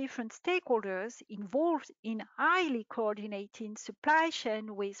by different stakeholders involved in highly coordinating supply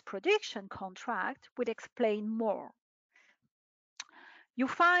chain with production contract, will explain more. You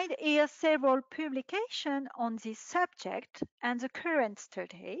find here several publications on this subject and the current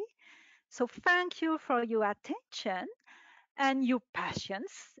study. So thank you for your attention and your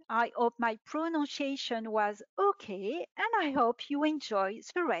patience. I hope my pronunciation was okay, and I hope you enjoy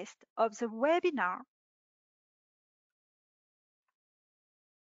the rest of the webinar.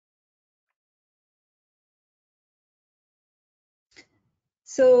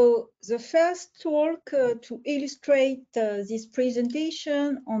 So the first talk to illustrate this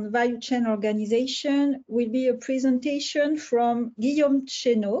presentation on value chain organization will be a presentation from Guillaume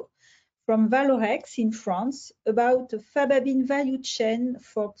Chénaud from Valorex in France about the fababine value chain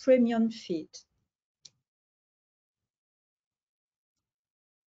for premium feed.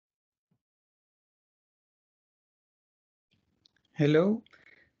 Hello,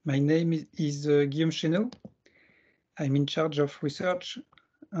 my name is Guillaume Chénaud. I'm in charge of research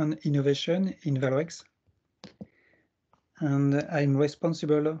and innovation in Valorex, and I'm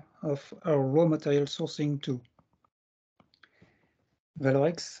responsible of our raw material sourcing too.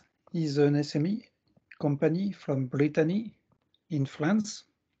 Valorex is an SME company from Brittany in France.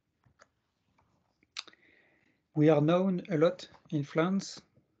 We are known a lot in France,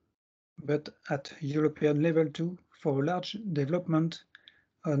 but at European level too, for a large development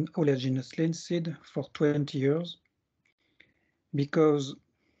on oleaginous linseed for 20 years, because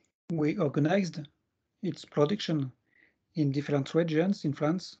we organized its production in different regions in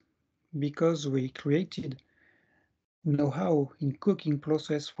France, because we created know-how in cooking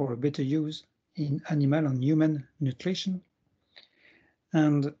process for better use in animal and human nutrition,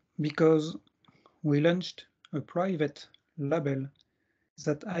 and because we launched a private label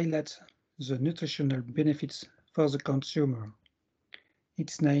that highlights the nutritional benefits for the consumer.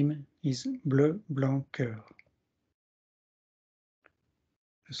 Its name is Bleu Blanc Coeur.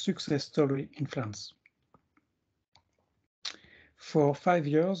 A success story in France. For 5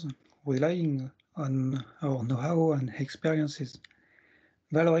 years, relying on our know-how and experiences,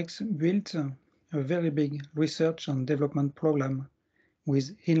 Valorex built a very big research and development program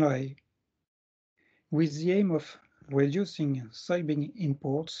with INRAE, with the aim of reducing soybean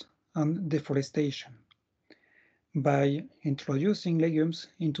imports and deforestation by introducing legumes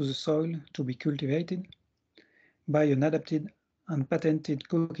into the soil to be cultivated by an adapted and patented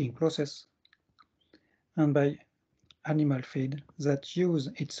cooking process, and by animal feed that use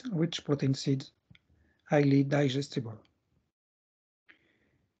its rich protein seeds, highly digestible.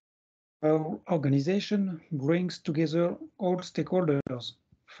 Our organization brings together all stakeholders,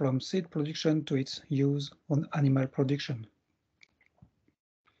 from seed production to its use on animal production.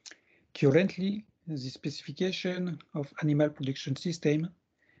 Currently, the specification of animal production system,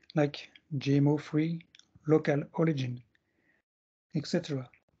 like GMO-free, local origin, etc.,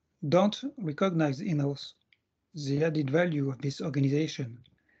 don't recognize in-house the added value of this organization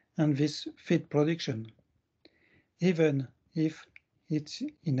and this feed production, even if it's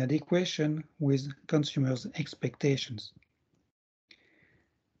in adequation with consumers' expectations.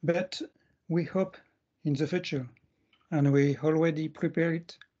 But we hope in the future, and we already prepare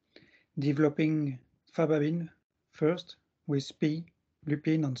it, developing fababine first with pea,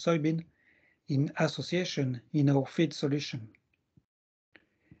 lupin and soybean in association in our feed solution.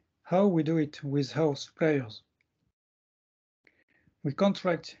 How we do it with our suppliers? We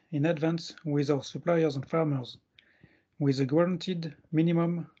contract in advance with our suppliers and farmers with a guaranteed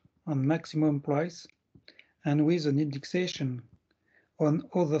minimum and maximum price and with an indexation on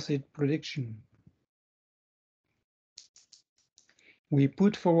other seed production. We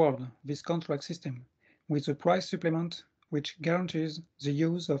put forward this contract system with a price supplement which guarantees the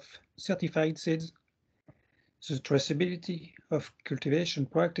use of certified seeds, the traceability of cultivation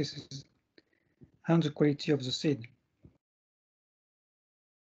practices, and the quality of the seed.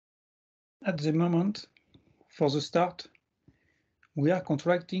 At the moment, for the start, we are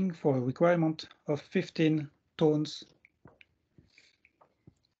contracting for a requirement of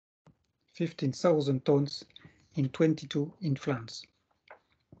 15,000 tons in 22 in France.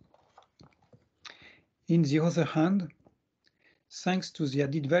 On the other hand, thanks to the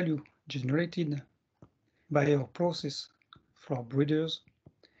added value generated by our process for breeders,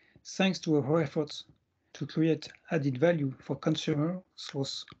 thanks to our efforts to create added value for consumers through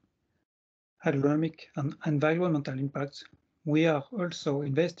agronomic and environmental impacts, we are also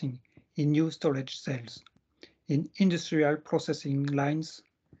investing in new storage cells, in industrial processing lines,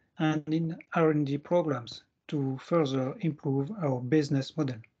 and in R&D programs to further improve our business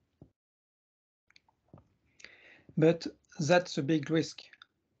model. But that's a big risk.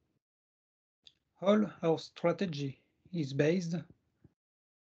 All our strategy is based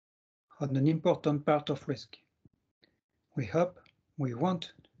on an important part of risk. We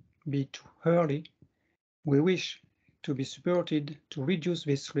won't be too early. We wish to be supported to reduce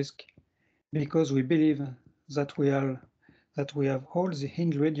this risk because we believe that we have all the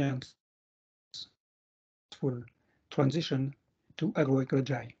ingredients for transition to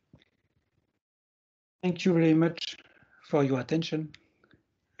agroecology. Thank you very much for your attention.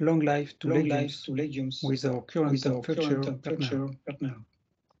 Long life to legumes with our current and future partner.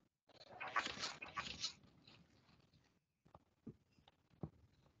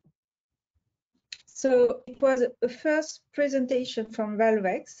 So it was a first presentation from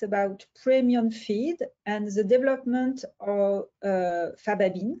Valvex about premium feed and the development of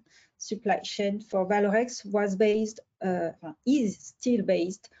FABABIN supply chain for Valorex is still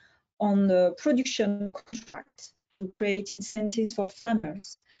based on the production contract to create incentives for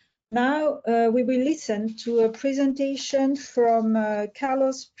farmers. Now we will listen to a presentation from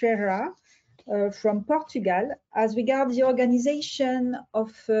Carlos Pereira from Portugal as regards the organization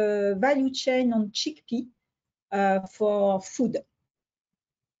of value chain on chickpea for food.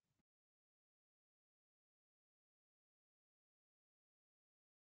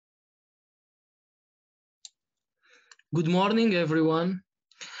 Good morning, everyone.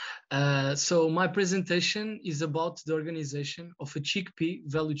 So my presentation is about the organization of a chickpea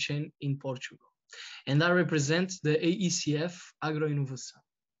value chain in Portugal, and I represent the AECF Agroinovação.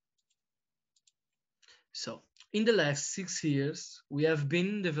 So in the last 6 years, we have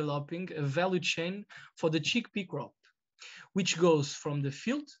been developing a value chain for the chickpea crop, which goes from the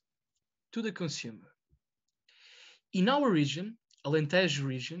field to the consumer. In our region, Alentejo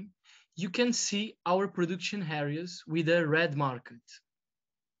region, you can see our production areas with a red market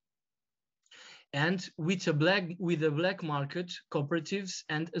and with a black market cooperatives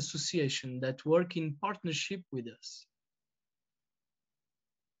and associations that work in partnership with us.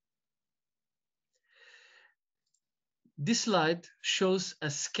 This slide shows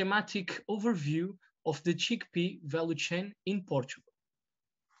a schematic overview of the chickpea value chain in Portugal.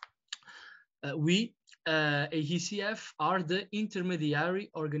 We, AECF, are the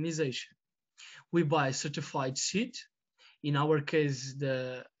intermediary organization. We buy certified seed, in our case,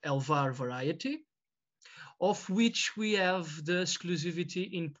 the Elvar variety, of which we have the exclusivity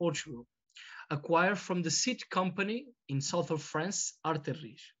in Portugal, acquired from the seed company in south of France,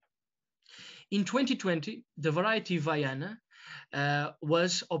 Arterris. In 2020, the variety Viana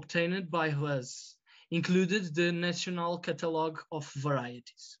was obtained by us, included the National Catalogue of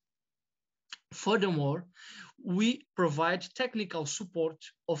Varieties. Furthermore, we provide technical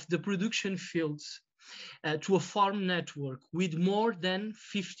support of the production fields to a farm network with more than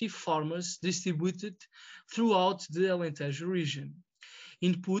 50 farmers distributed throughout the Alentejo region.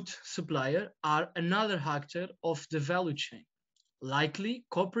 Input supplier are another actor of the value chain, likely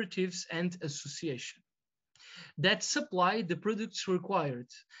cooperatives and associations, that supply the products required,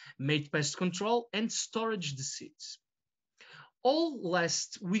 make pest control and storage the seeds. At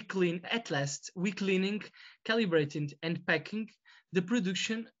last, we cleaning, calibrating and packing the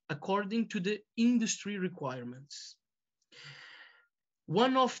production according to the industry requirements.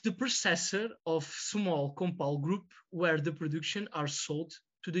 One of the processor of small compound group where the production are sold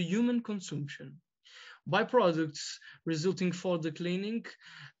to the human consumption. Byproducts resulting for the cleaning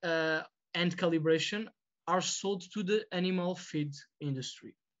and calibration are sold to the animal feed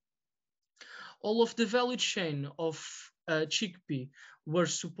industry. All of the value chain of chickpea were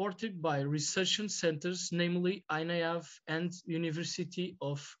supported by research centers, namely INRAE and University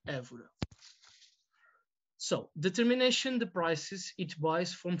of Évora. So, determination the prices it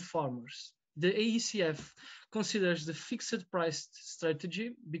buys from farmers. The AECF considers the fixed price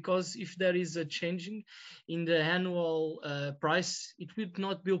strategy because if there is a changing in the annual price, it would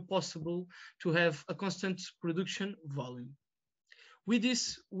not be possible to have a constant production volume. With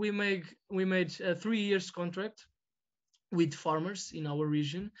this, we made a 3 years contract with farmers in our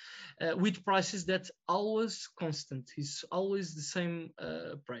region with prices that always constant, is always the same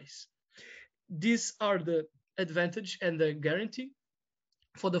price. These are the advantage and the guarantee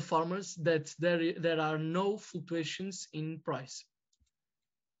for the farmers that there are no fluctuations in price.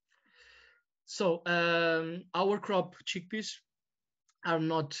 So our crop chickpeas are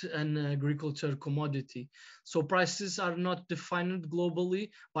not an agriculture commodity. So prices are not defined globally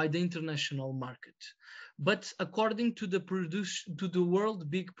by the international market, but according to the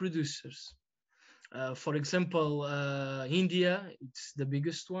world big producers. For example, India, it's the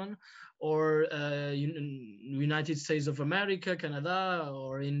biggest one, or United States of America, Canada,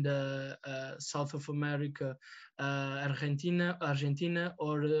 or in the South of America, Argentina,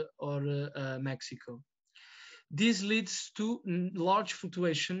 or Mexico. This leads to large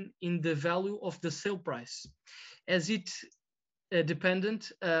fluctuation in the value of the sale price, as it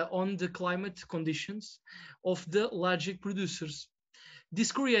dependent on the climate conditions of the larger producers.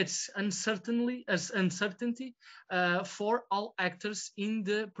 This creates uncertainty for all actors in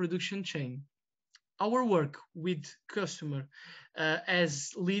the production chain. Our work with customer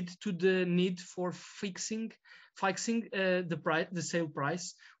has led to the need for fixing the sale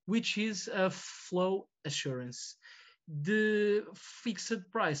price, which is a flow assurance. The fixed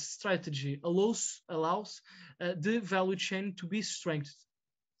price strategy allows the value chain to be strengthened.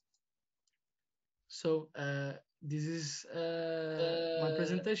 So this is my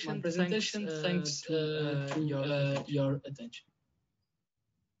presentation. Thanks to your attention.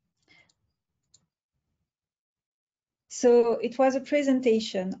 So it was a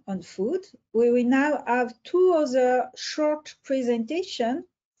presentation on food. We will now have 2 other short presentations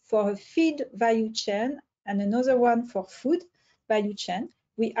for a feed value chain and another one for food value chain.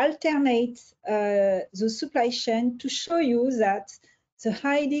 We alternate the supply chain to show you that the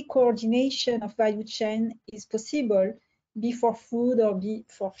highly coordination of value chain is possible before food or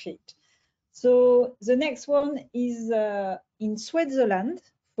before feed. So the next one is in Switzerland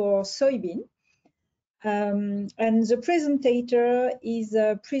for soybean. And the presenter is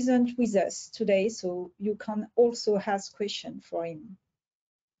present with us today, so you can also ask questions for him.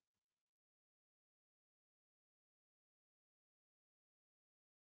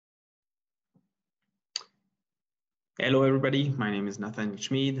 Hello everybody, my name is Nathan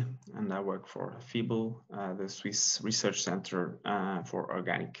Schmid and I work for FIBL, the Swiss Research Center for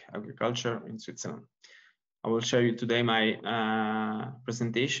Organic Agriculture in Switzerland. I will show you today my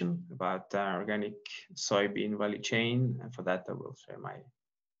presentation about organic soybean value chain, and for that I will share my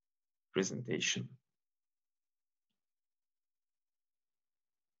presentation.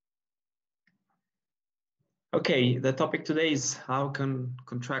 Okay, the topic today is how can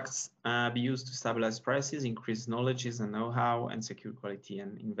contracts be used to stabilize prices, increase knowledges and know-how, and secure quality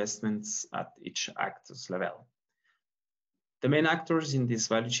and investments at each actor's level. The main actors in this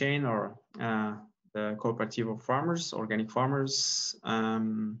value chain are the cooperative of farmers, organic farmers,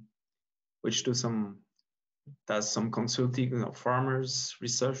 which does some consulting of farmers,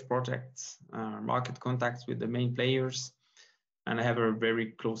 research projects, market contacts with the main players, and I have a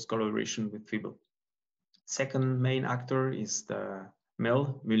very close collaboration with FIBL. Second main actor is the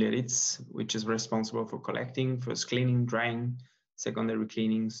mill, Mülleritz, which is responsible for collecting, first cleaning, drying, secondary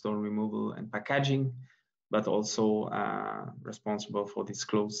cleaning, stone removal, and packaging, but also responsible for this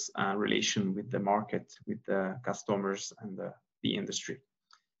close relation with the market, with the customers and the industry.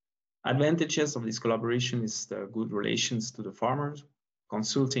 Advantages of this collaboration is the good relations to the farmers,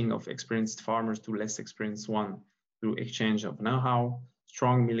 consulting of experienced farmers to less experienced one through exchange of know-how,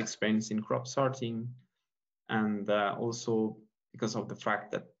 strong mill experience in crop sorting, and also because of the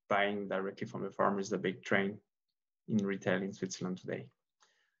fact that buying directly from the farmer is the big trend in retail in Switzerland today.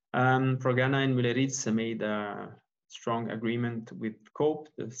 Progana and Mülleritz made a strong agreement with Coop,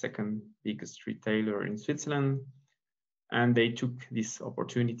 the second biggest retailer in Switzerland, and they took these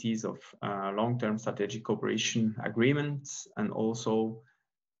opportunities of long-term strategic cooperation agreements and also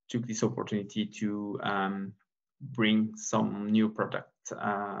took this opportunity to bring some new product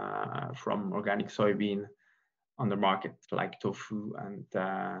from organic soybean on the market, like tofu and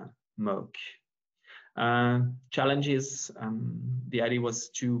milk. Challenges, the idea was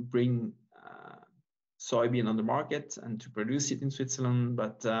to bring soybean on the market and to produce it in Switzerland,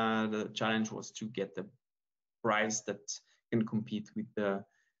 but the challenge was to get the price that can compete with the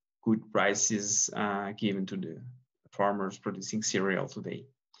good prices given to the farmers producing cereal today.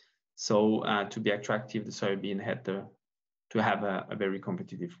 So to be attractive, the soybean had to have a very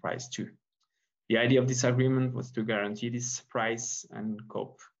competitive price too. The idea of this agreement was to guarantee this price, and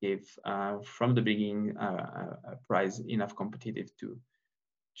COP gave from the beginning a price enough competitive to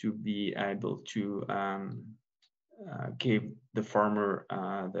be able to give the farmer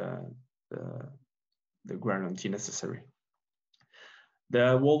the guarantee necessary.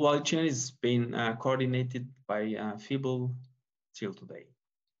 The whole value chain is being coordinated by FIBL till today.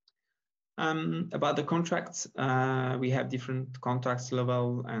 About the contracts, we have different contracts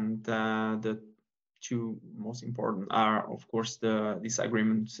level, and the two most important are, of course, this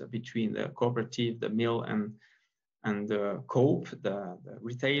agreement between the cooperative, the mill, and the Coop, the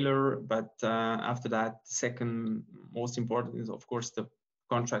retailer. But after that, the second most important is, of course, the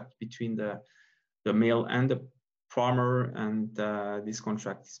contract between the mill and the farmer, and this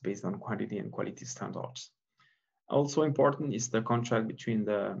contract is based on quantity and quality standards. Also important is the contract between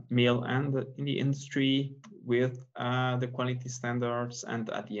the mill and the industry with the quality standards, and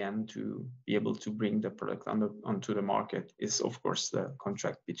at the end to be able to bring the product onto the market is, of course, the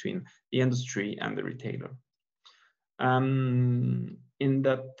contract between the industry and the retailer. In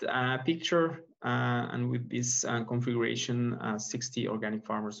that picture and with this configuration, 60 organic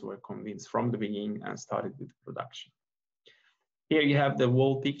farmers were convinced from the beginning and started with production. Here you have the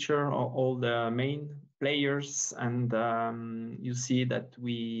whole picture of all the main players, and you see that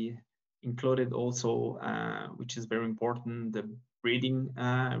we included also, which is very important, the breeding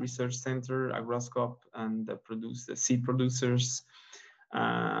research center, Agroscope, and the seed producers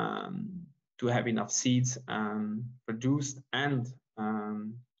to have enough seeds produced and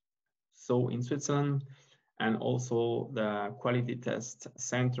sown in Switzerland, and also the quality test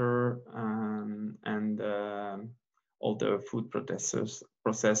center and all the food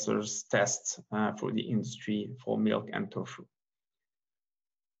processors tests for the industry for milk and tofu.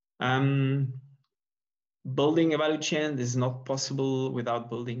 Building a value chain is not possible without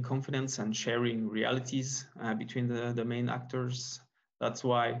building confidence and sharing realities between the main actors. That's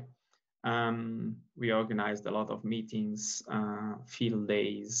why we organized a lot of meetings, field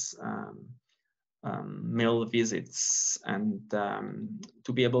days, mill visits, and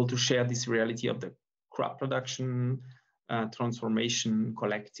to be able to share this reality of the crop production, transformation,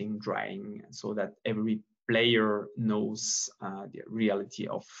 collecting, drying, so that every player knows the reality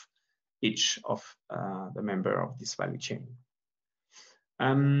of each of the member of this value chain.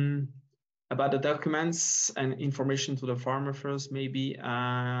 About the documents and information to the farmer first, maybe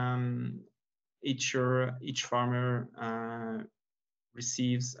each farmer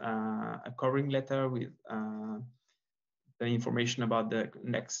receives a covering letter with the information about the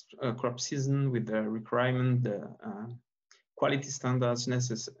next crop season, with the requirement, the quality standards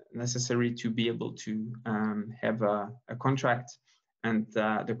necessary to be able to have a contract, and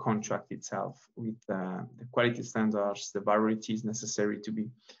the contract itself with the quality standards, the varieties necessary to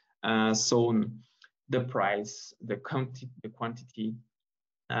be sown, the price, the quantity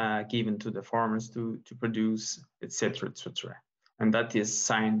given to the farmers to produce, etc., etc. And that is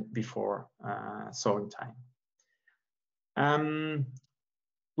signed before sowing time.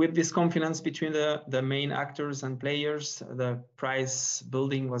 With this confidence between the main actors and players, the price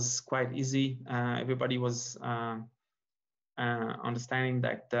building was quite easy. Everybody was understanding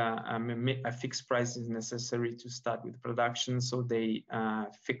that a fixed price is necessary to start with production, so they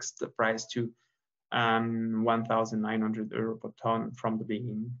fixed the price to 1,900 euro per ton from the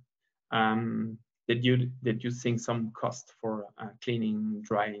beginning, deducing some cost for cleaning,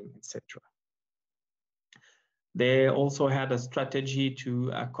 drying, etc. They also had a strategy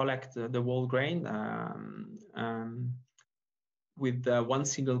to collect the whole grain with one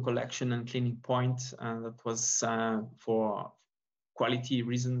single collection and cleaning point that was for quality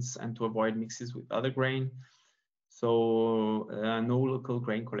reasons and to avoid mixes with other grain. So no local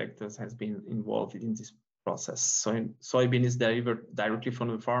grain collectors has been involved in this process. So soybean is delivered directly from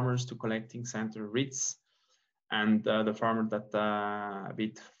the farmers to collecting center RITs, and the farmers that a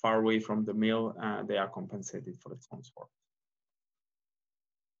bit far away from the mill, they are compensated for the transport.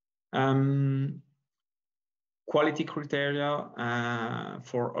 Quality criteria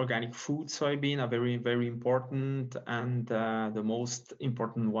for organic food soybean are very, very important, and the most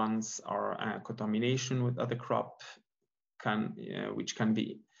important ones are contamination with other crop, which can't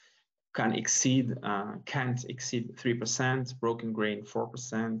exceed 3%, broken grain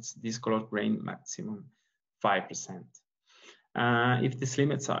 4%, discolored grain maximum 5%. If these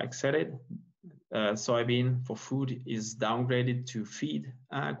limits are exceeded, soybean for food is downgraded to feed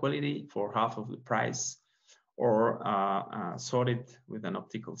quality for half of the price, or sorted with an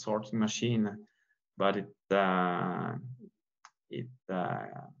optical sorting machine, but it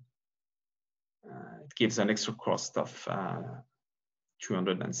gives an extra cost of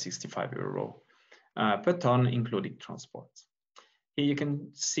 265 euro per ton, including transport. Here you can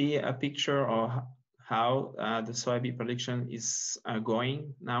see a picture of how the soybean production is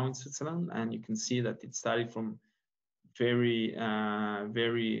going now in Switzerland, and you can see that it started from very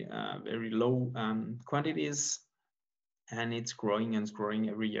low quantities, and it's growing and growing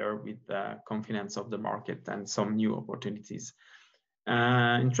every year with the confidence of the market and some new opportunities.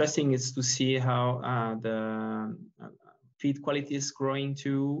 Interesting is to see how the feed quality is growing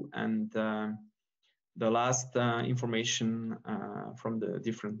too, and the last information from the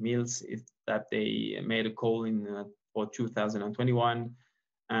different mills is that they made a call in for 2021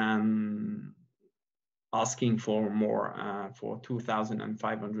 asking for more for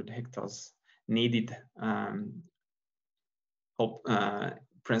 2,500 hectares needed,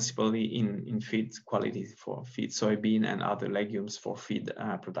 principally in feed quality for feed soybean and other legumes for feed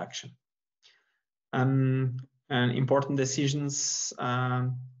production. And important decisions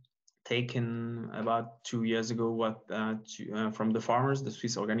taken about 2 years ago from the farmers, the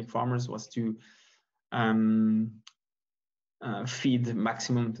Swiss organic farmers, was to feed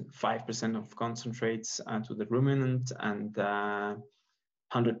maximum 5% of concentrates to the ruminant, and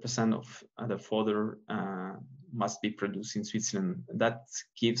 100% of the fodder must be produced in Switzerland. That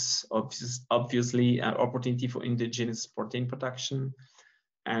gives obviously an opportunity for indigenous protein production.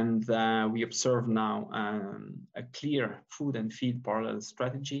 And we observe now a clear food and feed parallel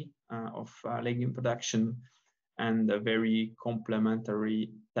strategy of legume production, and a very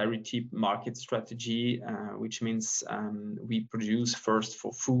complementary parity market strategy, which means we produce first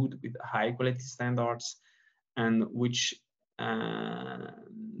for food with high quality standards, and which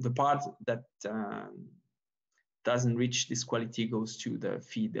the part that doesn't reach this quality goes to the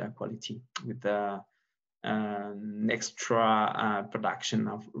feed quality, with an extra production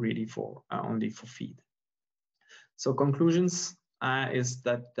of really for only for feed. So conclusions is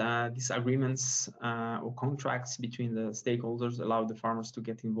that these agreements or contracts between the stakeholders allow the farmers to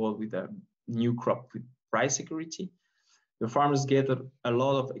get involved with a new crop with price security. The farmers get a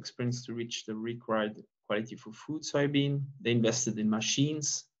lot of experience to reach the required quality for food soybean. They invested in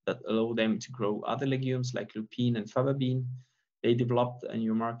machines that allow them to grow other legumes like lupine and faba bean. They developed a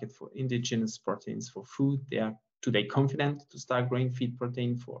new market for indigenous proteins for food. They are today confident to start growing feed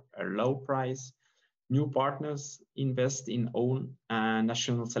protein for a low price. New partners invest in own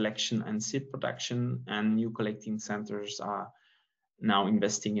national selection and seed production, and new collecting centers are now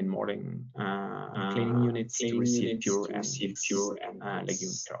investing in modern cleaning units to receive pure and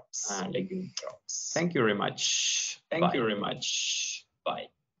legume crops. Thank you very much. Thank you very much. Bye.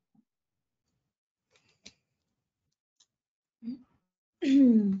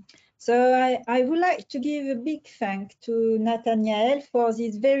 So I would like to give a big thank to Nathaniel for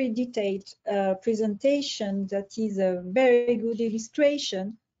this very detailed presentation that is a very good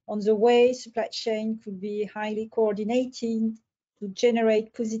illustration on the way supply chain could be highly coordinated to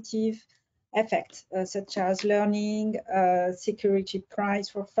generate positive effects, such as learning, security price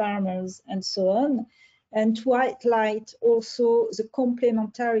for farmers, and so on, and to highlight also the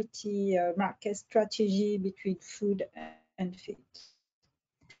complementarity market strategy between food and feed.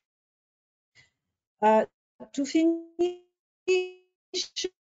 To finish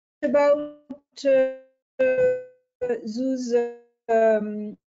about those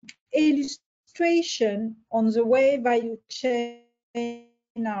illustration on the way value chain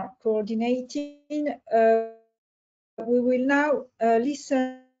are coordinating, we will now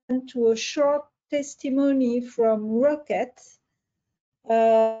listen to a short testimony from Rocket.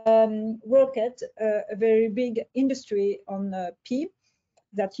 Rocket, a very big industry on pea,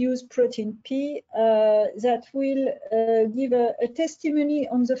 that use protein pea, that will give a testimony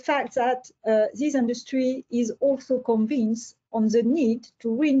on the fact that this industry is also convinced on the need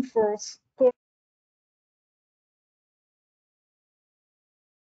to reinforce.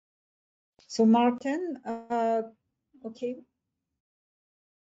 So Martin, okay.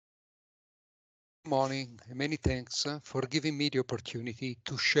 Good morning. Many thanks for giving me the opportunity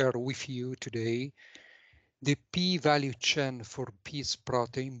to share with you today the pea value chain for peas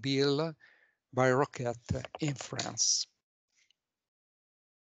protein bill by Rocket in France.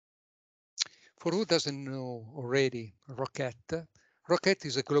 For who doesn't know already, Rocket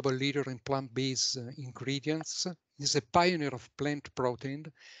is a global leader in plant-based ingredients, is a pioneer of plant protein,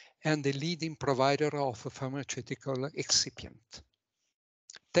 and a leading provider of a pharmaceutical excipient.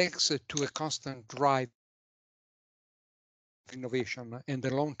 thanks to a constant drive innovation and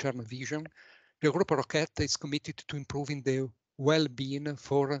a long-term vision, the Group Roquette is committed to improving the well-being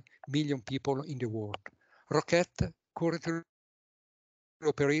for million people in the world. Roquette currently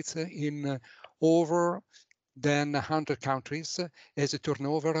operates in over than 100 countries, has a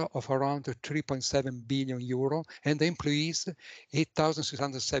turnover of around 3.7 billion euro and employs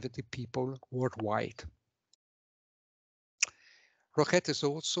 8,670 people worldwide. Roquette is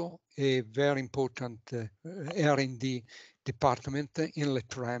also a very important R&D department in Le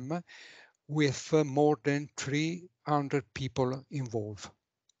Trem with more than 300 people involved.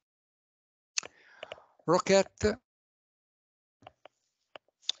 Roquette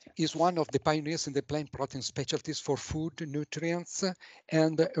is one of the pioneers in the plant protein specialties for food, nutrients,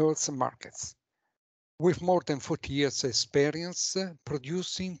 and earth markets. With more than 40 years experience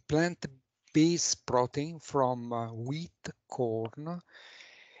producing plant-based protein from wheat, corn,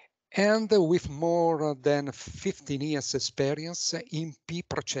 and with more than 15 years experience in pea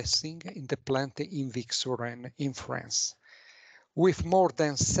processing in the plant in Vic-sur-Seine in France, with more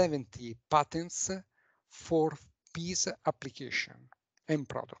than 70 patents for peas application and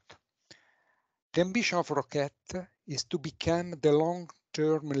product. The ambition of Roquette is to become the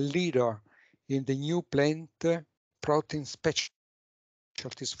long-term leader in the new plant protein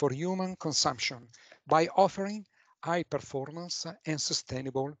specialties for human consumption by offering high performance and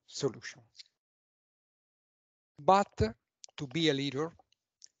sustainable solutions. But to be a leader,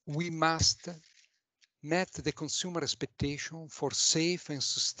 we must meet the consumer expectation for safe and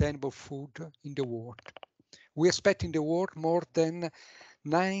sustainable food in the world. We expect in the world more than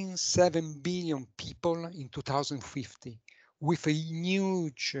 97 billion people in 2050, with a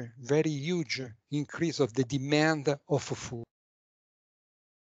huge, very huge increase of the demand of food.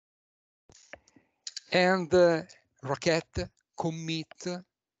 And Roquette commit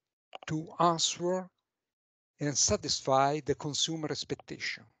to answer and satisfy the consumer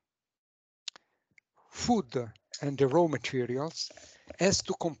expectation. Food and the raw materials has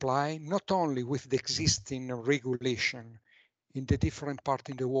to comply not only with the existing regulation in the different parts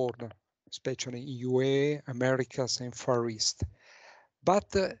in the world, especially in UAE, Americas, and Far East.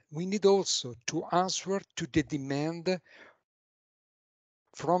 But we need also to answer to the demand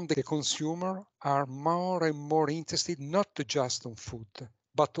from the consumer are more and more interested not just on food,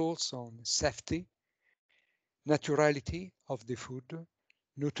 but also on safety, naturality of the food,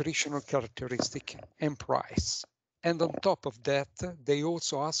 nutritional characteristic, and price. And on top of that, they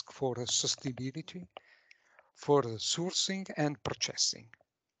also ask for sustainability, for sourcing and processing.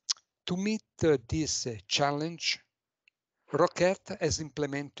 To meet this challenge, Roquette has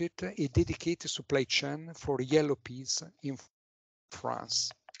implemented a dedicated supply chain for yellow peas in France.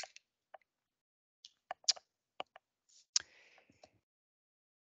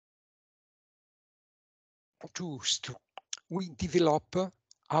 We develop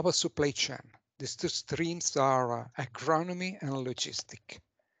our supply chain. These two streams are agronomy and logistics.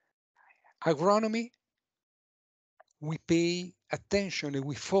 Agronomy, we pay attention and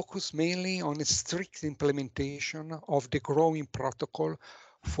we focus mainly on a strict implementation of the growing protocol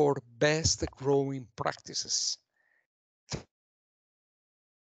for best growing practices.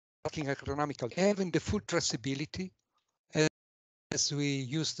 Agronomical, having the full traceability, as we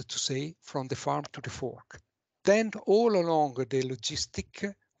used to say, from the farm to the fork. Then all along the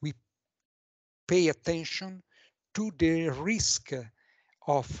logistic, we pay attention to the risk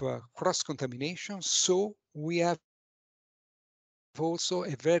of cross-contamination, so we have also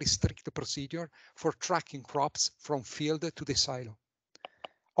a very strict procedure for tracking crops from field to the silo.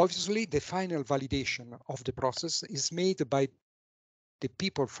 Obviously, the final validation of the process is made by the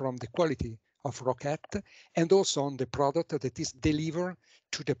people from the quality of Roquette and also on the product that is delivered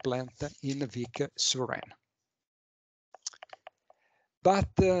to the plant in Vic-sur-Seine.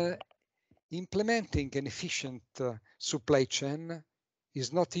 But implementing an efficient supply chain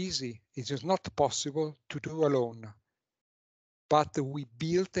is not easy. It is not possible to do alone. But we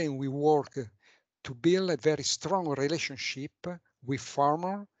built and we work to build a very strong relationship with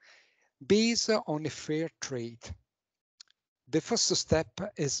farmers based on a fair trade. The first step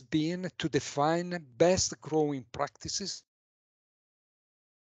has been to define best growing practices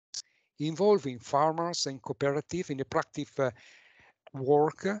involving farmers and cooperatives in a practice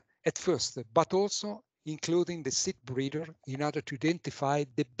work at first, but also including the seed breeder in order to identify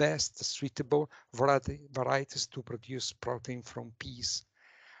the best suitable varieties to produce protein from peas.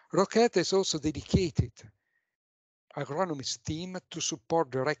 Roquette has also dedicated agronomist team to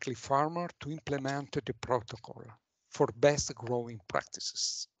support directly farmers to implement the protocol for best growing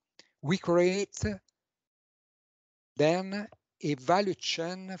practices. We create then a value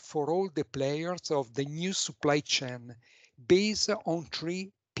chain for all the players of the new supply chain based on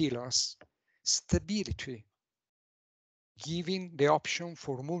 3 pillars. Stability, giving the option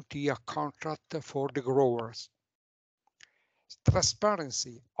for multi-year contract for the growers.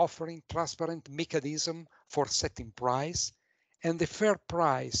 Transparency, offering transparent mechanism for setting price, and the fair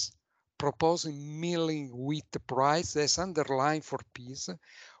price, proposing milling wheat price as underlying for peas,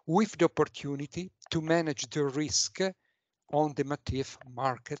 with the opportunity to manage the risk on the native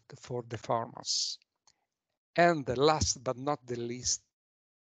market for the farmers. And last but not the least,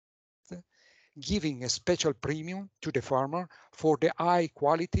 giving a special premium to the farmer for the high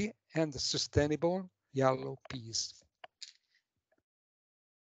quality and sustainable yellow peas.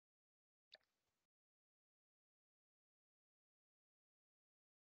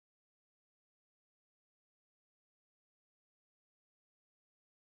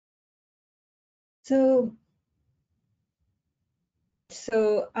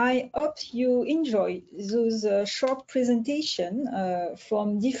 So I hope you enjoy those short presentation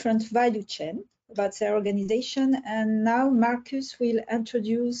from different value chain about their organization. And now Marcus will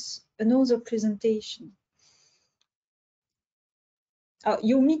introduce another presentation.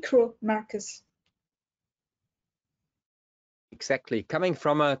 Your micro, Marcus. Exactly. Coming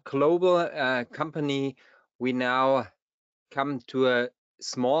from a global company, we now come to a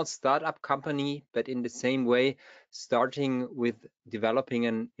small startup company, but in the same way, starting with developing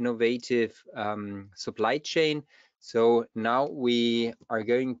an innovative supply chain. So now we are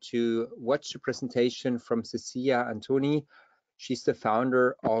going to watch the presentation from Cecilia Antoni. She's the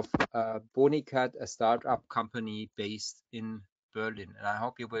founder of Bonicat, a startup company based in Berlin. And I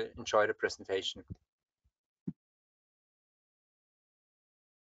hope you will enjoy the presentation.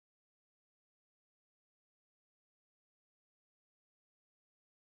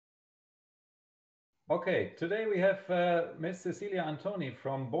 Okay, today we have Ms. Cecilia Antoni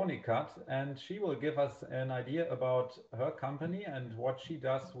from Bonicat, and she will give us an idea about her company and what she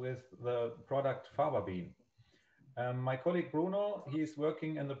does with the product fava bean. My colleague Bruno, he is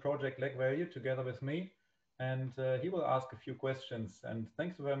working in the project Leg Value together with me, and he will ask a few questions. And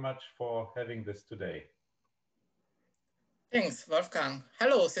thanks very much for having this today. Thanks, Wolfgang.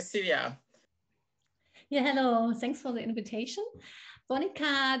 Hello, Cecilia. Yeah, hello. Thanks for the invitation.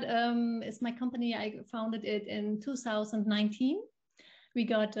 Bonicat is my company. I founded it in 2019. We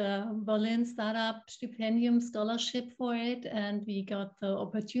got a Berlin Startup Stipendium scholarship for it, and we got the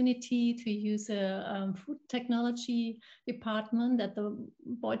opportunity to use a food technology department at the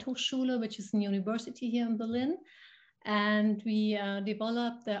Beuth Hochschule, which is a university here in Berlin. And we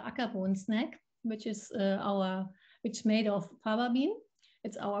developed the Ackerbohnen snack, which is which made of fava bean.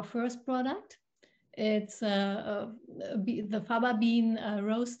 It's our first product. It's the fava bean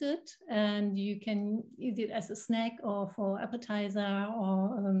roasted, and you can eat it as a snack or for appetizer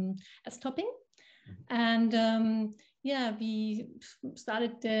or as topping. And yeah, we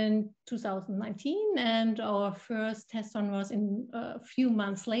started in 2019, and our first test run was in a few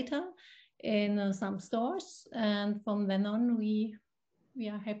months later in some stores. And from then on, we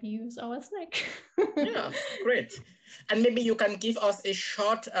are happy to use our snack. Yeah, great. And maybe you can give us a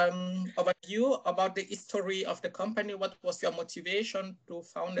short overview about the history of the company. What was your motivation to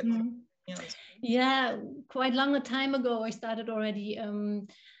found it? Yeah, quite long a time ago, I started already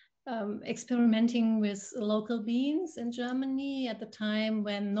experimenting with local beans in Germany at the time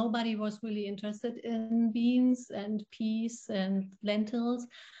when nobody was really interested in beans and peas and lentils.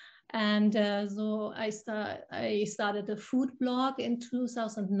 And so I started a food blog in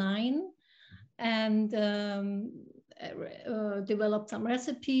 2009 and developed some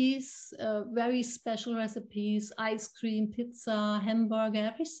recipes, very special recipes, ice cream, pizza,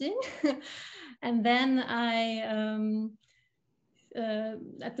 hamburger, everything. And then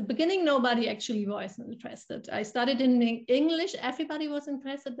at the beginning, nobody actually was interested. I started in English, everybody was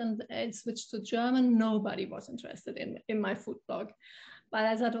interested, and I switched to German, nobody was interested in my food blog. But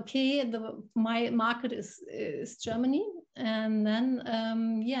I thought, okay, my market is Germany. And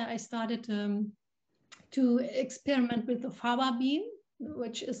then, yeah, I started to experiment with the fava bean,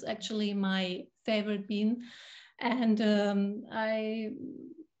 which is actually my favorite bean. And I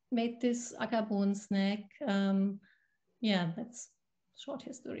made this Ackerbohnen snack. Yeah, that's short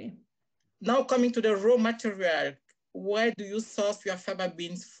history. Now coming to the raw material, where do you source your fava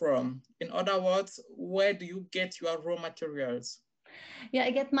beans from? In other words, where do you get your raw materials? Yeah,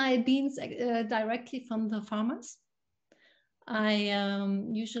 I get my beans directly from the farmers.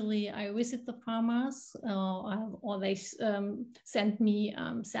 Usually I visit the farmers or they send me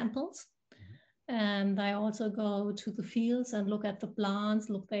samples. And I also go to the fields and look at the plants,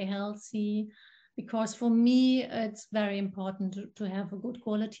 look they're healthy, because for me, it's very important to have a good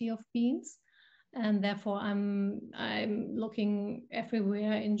quality of beans. And therefore, I'm looking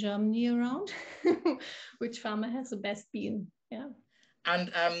everywhere in Germany around which farmer has the best bean. Yeah.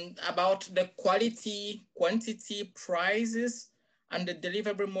 And about the quality, quantity, prices, and the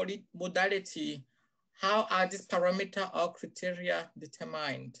deliverable modality, how are these parameters or criteria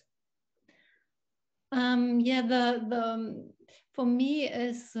determined? Yeah, for me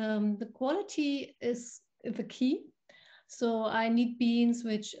is the quality is the key. So I need beans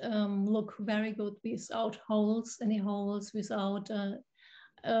which look very good without holes, any holes, without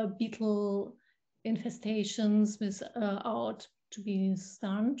beetle infestations, without to be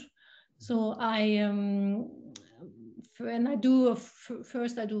stunned. So when I do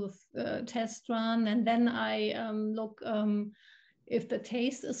first I do a test run, and then I look if the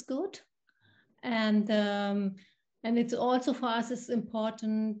taste is good, and it's also for us it's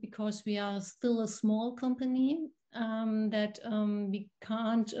important because we are still a small company. That we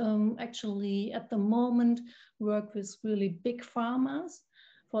can't actually at the moment work with really big farmers.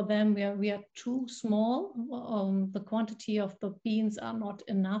 For them, we are too small. The quantity of the beans are not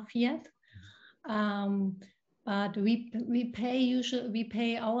enough yet. But we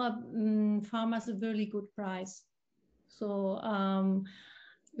pay our farmers a really good price. So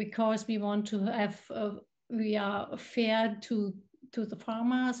because we want to have, we are fair to the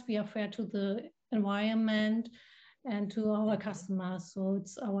farmers, we are fair to the environment and to our customers. So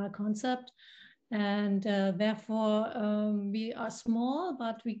it's our concept. And therefore we are small,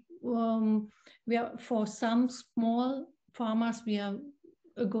 but we are, for some small farmers, we are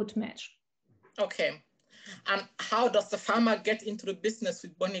a good match. Okay. And how does the farmer get into the business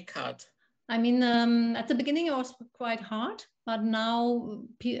with Bonicat? I mean, at the beginning it was quite hard, but now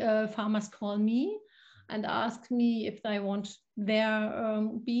farmers call me and ask me if I want their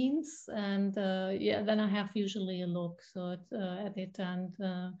beans, and yeah, then I have usually a look at it, and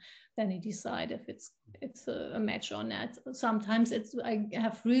then I decide if it's a match or not. Sometimes I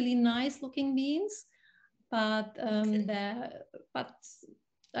have really nice looking beans, but they're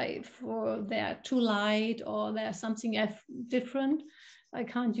too light, or there's something different I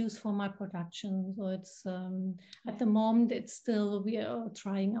can't use for my production. So it's at the moment it's still, we are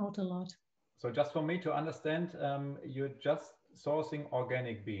trying out a lot. So just for me to understand, you're just sourcing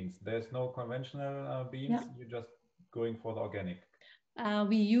organic beans. There's no conventional beans. Yeah. You're just going for the organic.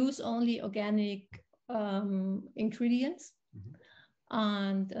 We use only organic ingredients.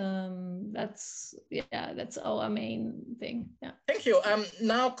 And that's our main thing. Yeah. Thank you.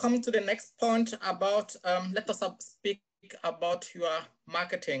 Now coming to the next point about, let us speak about your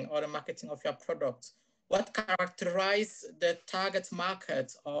marketing or the marketing of your products. What characterize the target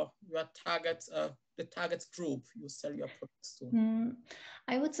market or your target, the target group you sell your products to?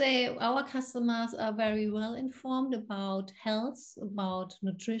 I would say our customers are very well informed about health, about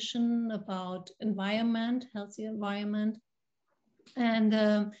nutrition, about environment, healthy environment.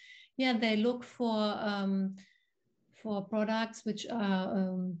 And yeah, they look for products which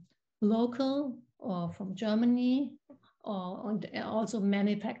are local or from Germany, or also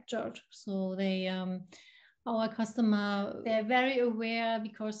manufactured. So they, our customer, they're very aware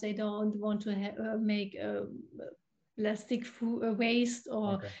because they don't want to make plastic waste,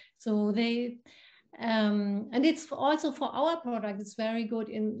 or okay. So they. And it's also for our product, it's very good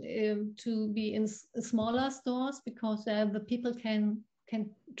to be in smaller stores, because the people can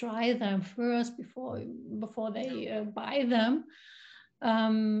try them first before they buy them,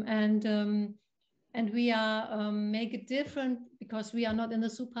 and we are make it different because we are not in the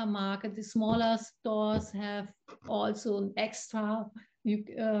supermarket. The smaller stores have also an extra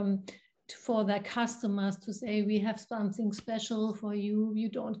for their customers to say, we have something special for you you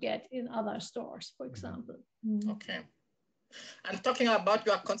don't get in other stores, for example. Okay. And talking about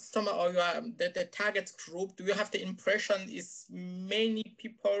your customer or the target group, do you have the impression is many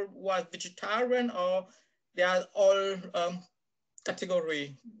people who are vegetarian, or they are all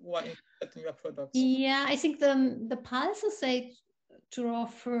category who are interested in your products? Yeah, I think the pulses say draw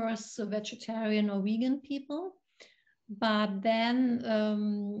first vegetarian or vegan people. But then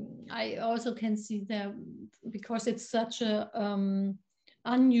I also can see that because it's such a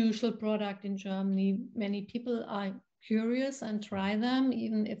unusual product in Germany, many people are curious and try them,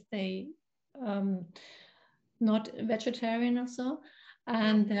 even if they not vegetarian or so.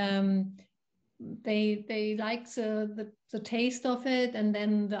 And they like the taste of it, and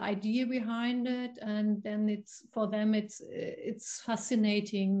then the idea behind it, and then it's for them it's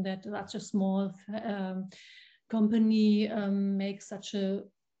fascinating that such a small company makes such a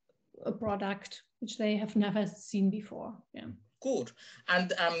product which they have never seen before. Yeah. Good.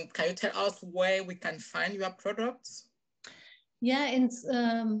 And can you tell us where we can find your products? Yeah, it's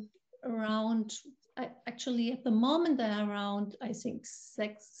around, actually at the moment there are around, I think,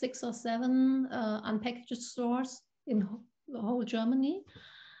 six or seven unpackaged stores in the whole Germany,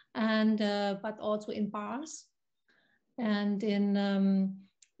 and but also in bars and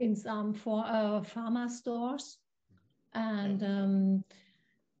in some pharma stores, and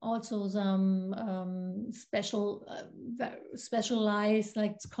also some specialized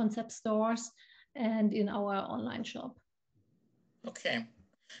like concept stores, and in our online shop. Okay.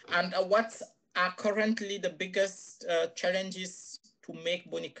 And what are currently the biggest challenges to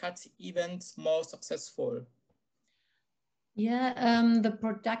make Bonicat events more successful? Yeah, the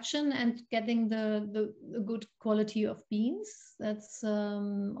production and getting the good quality of beans. That's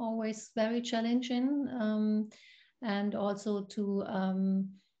always very challenging, and also to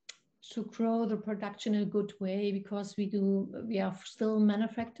grow the production in a good way, because we are still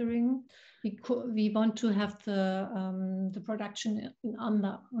manufacturing. We want to have the production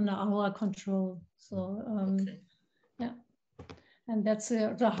under our control. So okay. Yeah, and that's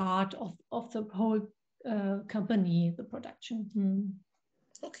the heart of the whole company, the production.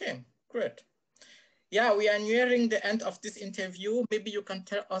 Okay, great. Yeah, we are nearing the end of this interview. Maybe you can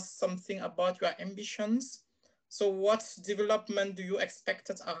tell us something about your ambitions. So what development do you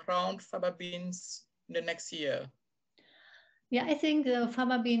expect around faba beans in the next year? Yeah, I think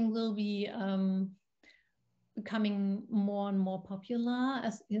faba bean will be becoming more and more popular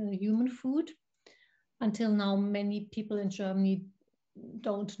as a human food. Until now, many people in Germany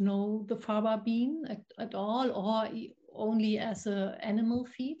don't know the faba bean at all, or only as an animal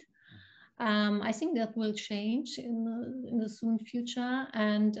feed. I think that will change in the soon future,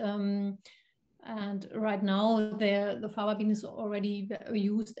 and right now the faba bean is already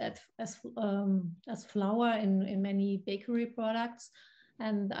used as flour in many bakery products,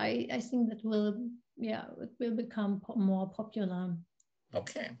 and I think that it will become more popular.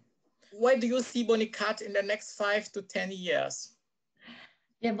 Okay. Where do you see Bonicat in the next 5 to 10 years?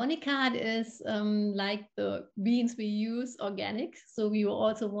 Yeah, Bonicat is like the beans we use, organic. So we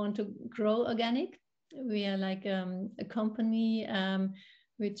also want to grow organic. We are like a company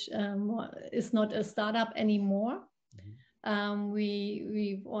which is not a startup anymore.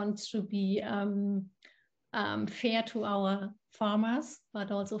 We want to be fair to our farmers,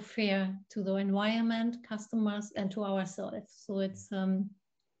 but also fair to the environment, customers, and to ourselves. So it's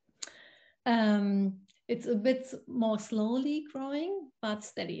a bit more slowly growing, but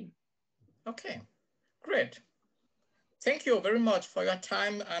steady. Okay, great. Thank you very much for your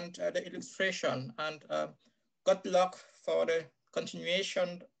time and the illustration, and good luck for the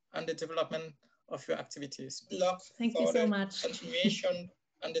continuation and the development of your activities. Good luck. Thank you so much. Continuation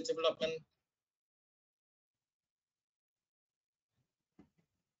and the development.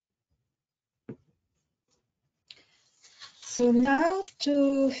 So now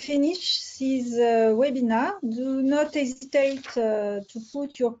to finish this webinar, do not hesitate to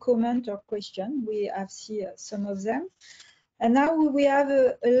put your comment or question. We have seen some of them. And now we have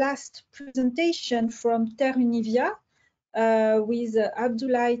a last presentation from Terre Univia with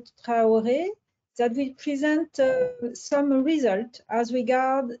Abdoulaye Traoré that will present some results as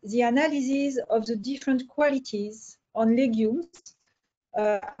regard the analysis of the different qualities on legumes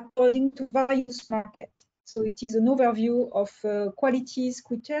according to various markets. So it is an overview of qualities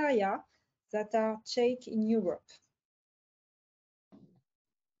criteria that are checked in Europe.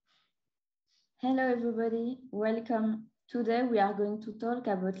 Hello everybody, welcome. Today we are going to talk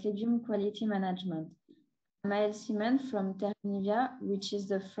about legume quality management. I'm Maëlle Simon from Terre Univia, which is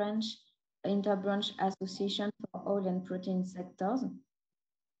the French interbranch association for oil and protein sectors.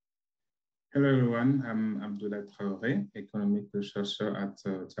 Hello everyone, I'm Abdoulaye Traoré, economic researcher at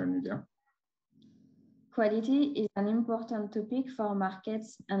Terre Univia. Quality is an important topic for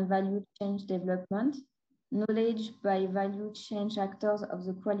markets and value chain development. Knowledge by value chain actors of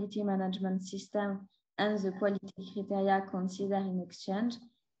the quality management system and the quality criteria considered in exchange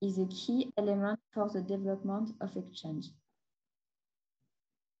is a key element for the development of exchange.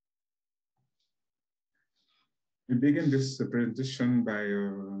 We begin this presentation by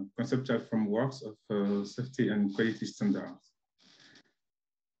conceptual frameworks of safety and quality standards.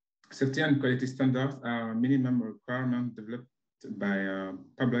 Safety and quality standards are minimum requirements developed by a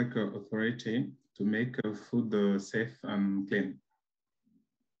public authority to make food safe and clean.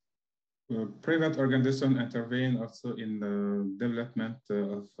 Private organizations intervene also in the development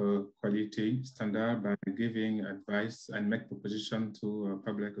of quality standard by giving advice and make propositions to a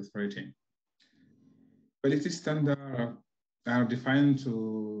public authority. Quality standards are defined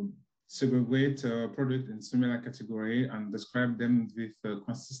to segregate products in similar category and describe them with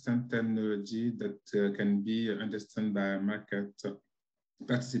consistent terminology that can be understood by market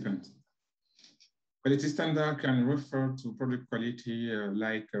participants. Quality standard can refer to product quality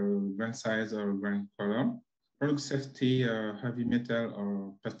like grain size or grain color, product safety, heavy metal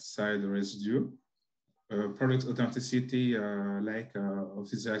or pesticide residue, product authenticity like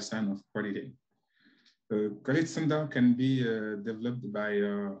official sign of quality. Quality standard can be developed by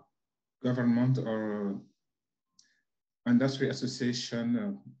government or industry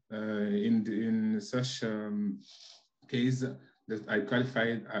association. In such case that I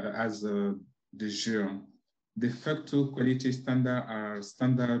qualified as de jure. De facto quality standards are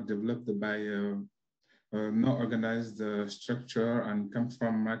standards developed by no organized structure and come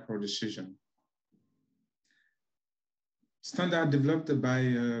from micro decision. Standard developed by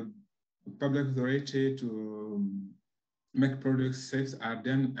public authority to make products safe are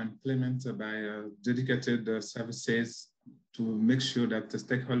then implemented by dedicated services to make sure that the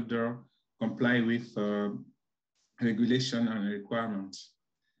stakeholder comply with regulation and requirements.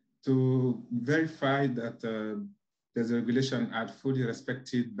 To verify that the regulation are fully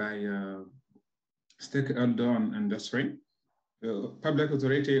respected by stakeholder and industry, public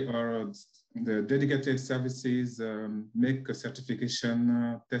authority or the dedicated services make a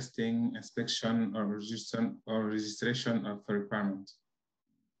certification, testing, inspection, or registration of requirements.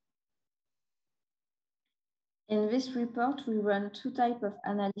 In this report, we run two types of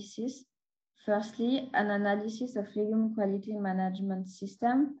analysis. Firstly, an analysis of legume quality management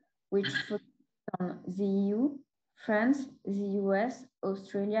system, which focuses on the EU, France, the US,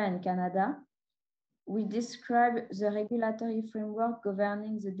 Australia, and Canada. We describe the regulatory framework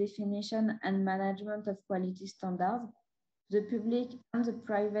governing the definition and management of quality standards, the public and the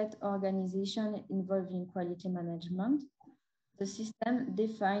private organization involved in quality management, the system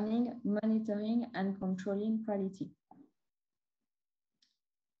defining, monitoring, and controlling quality.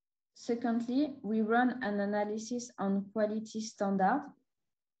 Secondly, we run an analysis on quality standard,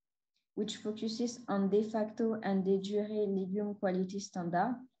 which focuses on de facto and de jure legume quality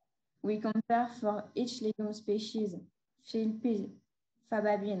standard. We compare for each legume species, field peas,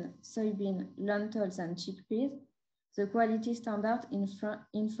 faba bean, soybean, lentils, and chickpeas, the quality standard in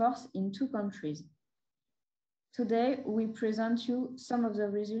force in 2 countries. Today, we present you some of the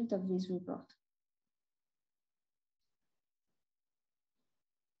results of this report.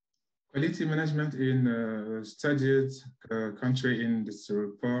 Quality management in studied country in this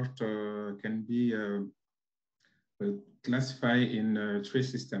report can be classified in 3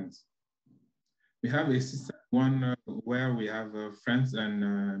 systems. We have a system 1 where we have France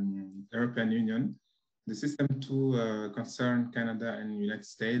and European Union. The system 2 concerns Canada and United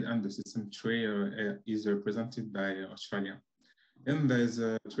States, and the system 3 is represented by Australia. And there's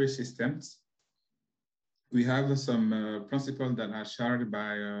 3 systems. We have some principles that are shared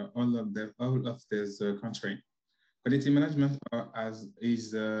by all of these countries. Quality management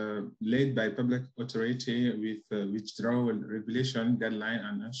is led by public authority with which draw regulation, guideline,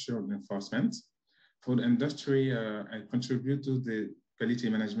 and ensure enforcement. Food industry contribute to the quality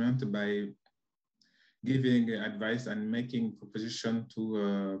management by giving advice and making proposition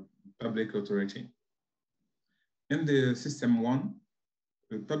to public authority. In the system 1,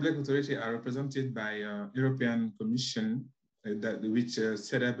 the public authority are represented by European Commission which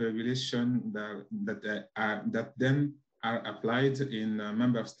set up regulation that then are applied in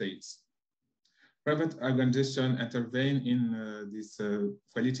member states. Private organizations intervene in this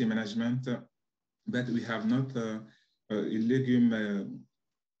quality management, but we have not a legume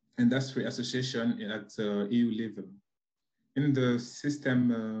industry association at EU level. In the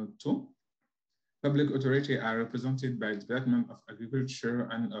system 2, public authority are represented by the Department of Agriculture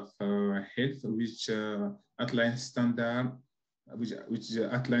and of Health, which outline standard,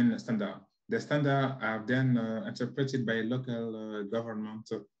 outline standard. The standard are then interpreted by local government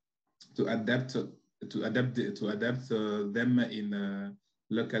to adapt them in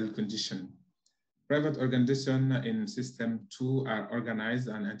local condition. Private organizations in system 2 are organized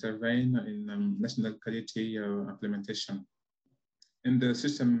and intervene in national quality implementation. In the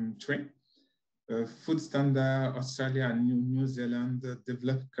system 3, food standard, Australia and New Zealand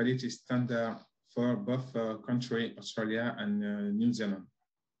develop quality standard for both countries, Australia and New Zealand.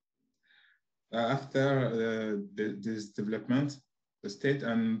 After this development, the state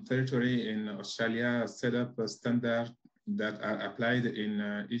and territory in Australia set up a standard that are applied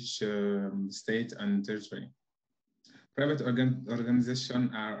in each state and territory. Private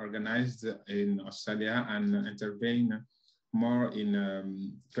organizations are organized in Australia and intervene more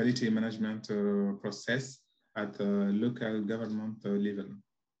in quality management process at local government level.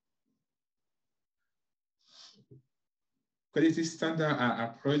 quality standards are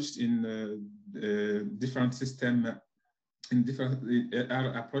approached in different systems,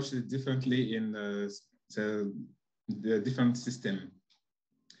 are approached differently in the different system.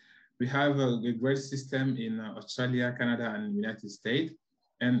 We have a grade system in Australia, Canada, and United States,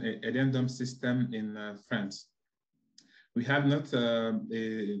 and an addendum system in France. We have not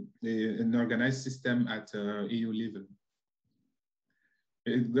an organized system at EU level.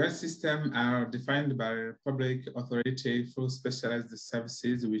 Grade systems are defined by public authority through specialized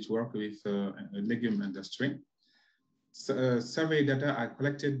services which work with legume industry. Survey data are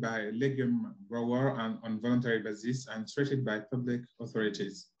collected by legume grower on voluntary basis and treated by public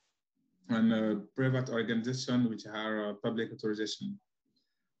authorities and private organizations which are public authorization.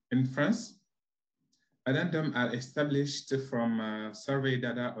 In France, addendums are established from survey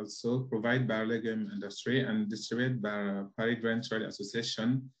data also provided by legume industry and distributed by Paris Grain Trade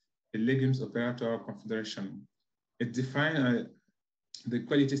Association, the Legumes Operator Confederation. It defines the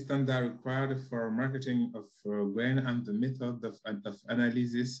quality standard required for marketing of grain and the method of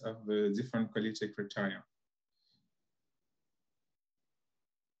analysis of the different quality criteria.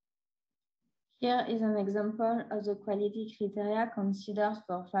 Here is an example of the quality criteria considered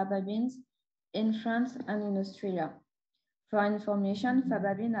for faba beans in France and in Australia. For information,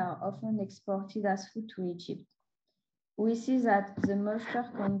 faba beans are often exported as food to Egypt. We see that the moisture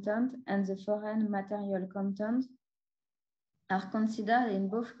content and the foreign material content are considered in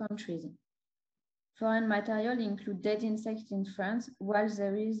both countries. Foreign material include dead insects in France, while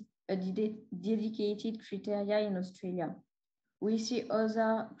there is a dedicated criteria in Australia. We see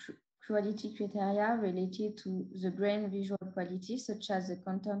other quality criteria related to the grain visual quality, such as the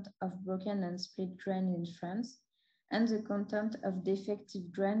content of broken and split grain in France, and the content of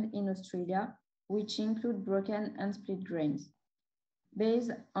defective grain in Australia, which include broken and split grains.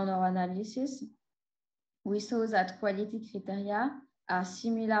 Based on our analysis, we saw that quality criteria are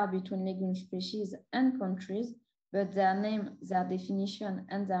similar between legume species and countries, but their name, their definition,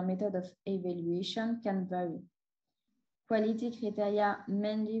 and their method of evaluation can vary. Quality criteria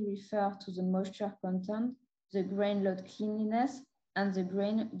mainly refer to the moisture content, the grain load cleanliness, and the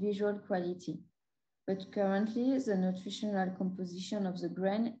grain visual quality. But currently, the nutritional composition of the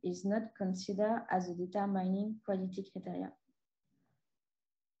grain is not considered as a determining quality criteria.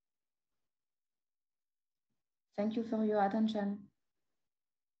 Thank you for your attention.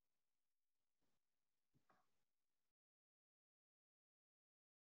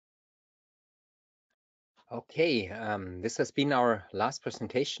 Okay, this has been our last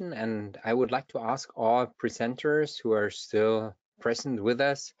presentation, and I would like to ask all presenters who are still present with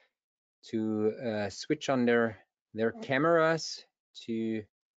us to switch on their cameras so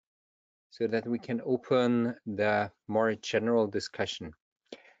that we can open the more general discussion.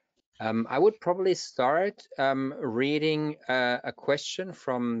 I would probably start reading a question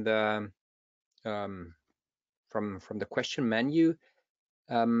from the question menu.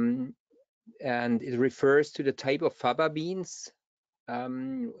 And it refers to the type of faba beans.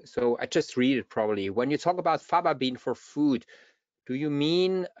 So I just read it probably. When you talk about faba bean for food, do you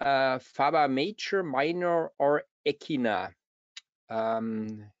mean faba major, minor, or echina?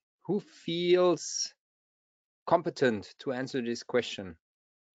 Who feels competent to answer this question?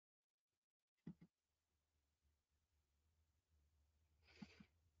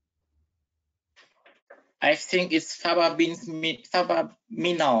 I think it's faba beans, faba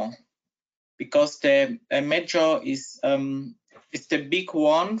minor, because the major is the big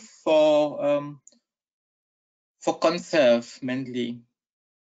one for conserve mainly.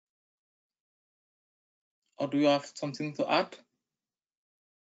 Or do you have something to add?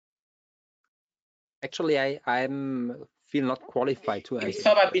 Actually, I feel not qualified to answer. It's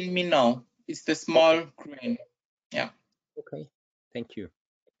faba bean minor. It's the small grain. Yeah. Okay. Thank you.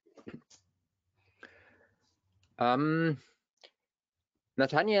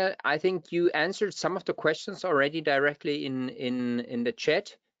 Nathaniel, I think you answered some of the questions already directly in the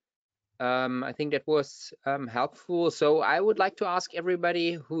chat. I think that was helpful. So I would like to ask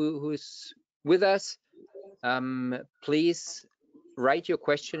everybody who's with us, please write your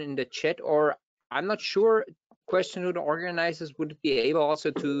question in the chat, or I'm not sure, question to the organizers, would be able also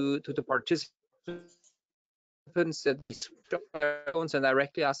to the participants that switch off their phones and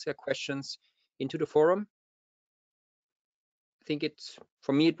directly ask their questions into the forum. I think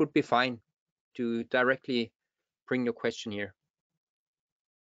for me, it would be fine to directly bring your question here.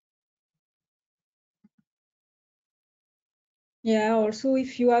 Yeah, also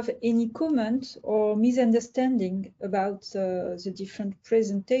if you have any comment or misunderstanding about the different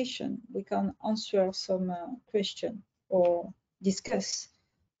presentation, we can answer some question or discuss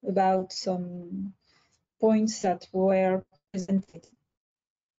about some points that were presented.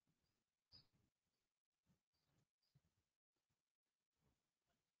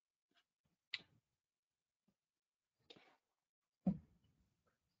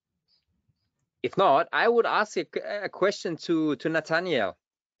 If not, I would ask a question to Nathaniel.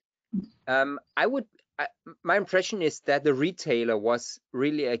 My impression is that the retailer was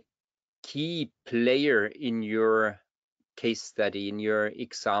really a key player in your case study, in your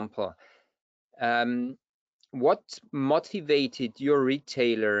example. What motivated your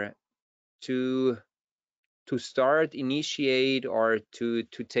retailer to start, initiate, or to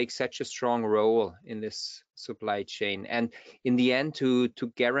take such a strong role in this supply chain, and in the end to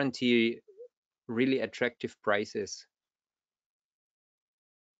guarantee really attractive prices?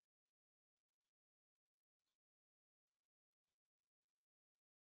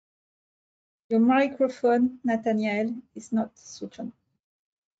 Your microphone, Nathaniel, is not switched on.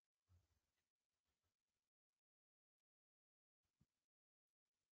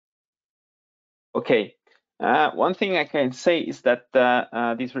 Okay. One thing I can say is that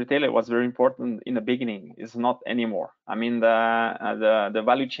this retailer was very important in the beginning. Is not anymore. I mean, the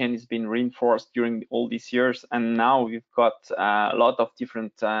value chain has been reinforced during all these years, and now we've got a lot of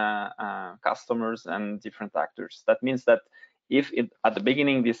different customers and different actors. That means that if at the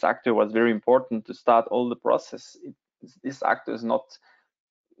beginning this actor was very important to start all the process, this actor is not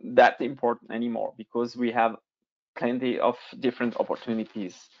that important anymore because we have plenty of different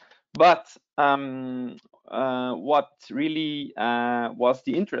opportunities. But what really was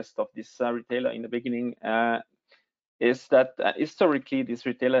the interest of this retailer in the beginning is that historically this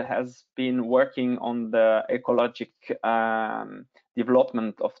retailer has been working on the ecologic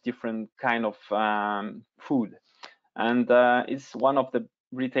development of different kind of food, and it's one of the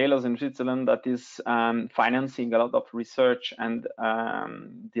retailers in Switzerland that is financing a lot of research and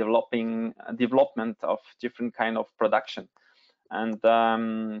development of different kind of production. And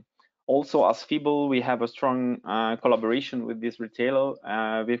also as FIBL, we have a strong collaboration with this retailer.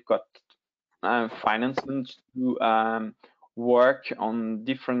 We've got financement to work on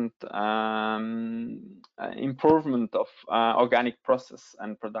different improvement of organic process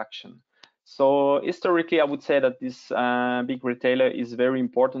and production. So historically, I would say that this big retailer is very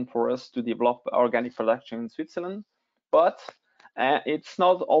important for us to develop organic production in Switzerland, but it's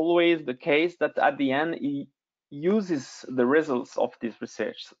not always the case that at the end he uses the results of this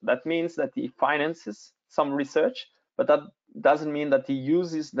research. That means that he finances some research, but that doesn't mean that he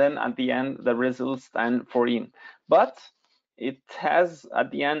uses then at the end the results then for him. But it has at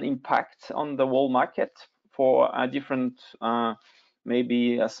the end impact on the whole market for different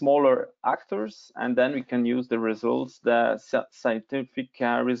maybe smaller actors, and then we can use the results, the scientific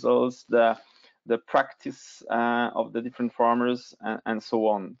results, the practice of the different farmers, and so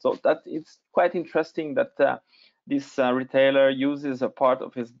on. So that it's quite interesting that this retailer uses a part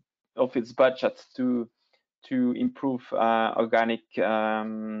of its budget to improve organic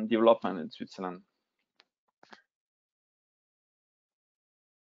development in Switzerland.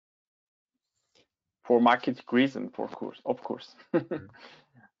 For market reason, of course.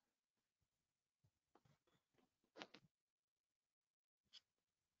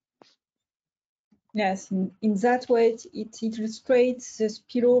 Yes, in that way, it illustrates the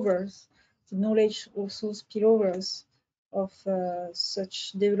spillovers, the knowledge also spillovers of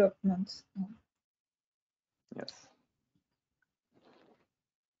such development. Yes.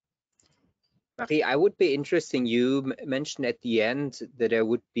 Marie, I would be interesting. You mentioned at the end that there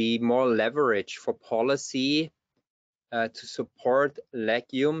would be more leverage for policy to support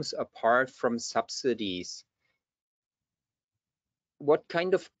legumes apart from subsidies. What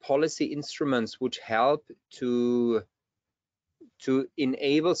kind of policy instruments would help to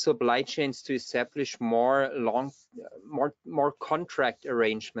enable supply chains to establish more contract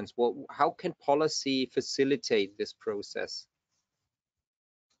arrangements? Well, how can policy facilitate this process?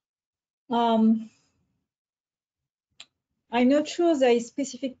 I'm not sure there is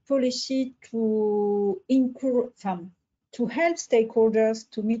specific policy to help stakeholders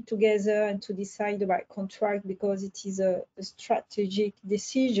to meet together and to decide about contract, because it is a strategic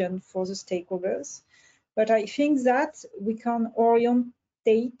decision for the stakeholders. But I think that we can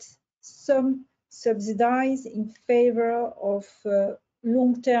orientate some subsidies in favor of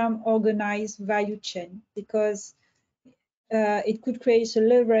long-term organized value chain, because it could create a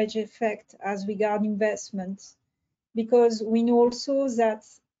leverage effect as regard investments. Because we know also that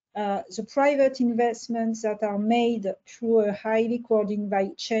the private investments that are made through a highly coordinated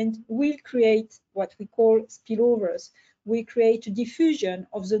value chain will create what we call spillovers, will create a diffusion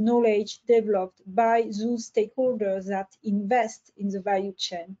of the knowledge developed by those stakeholders that invest in the value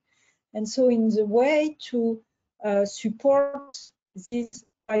chain. And so in the way to support this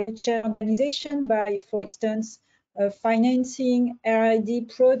value chain organization by, for instance, financing R&D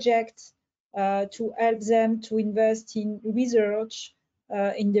projects to help them to invest in research,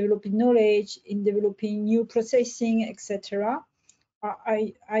 in developing knowledge, in developing new processing, etc.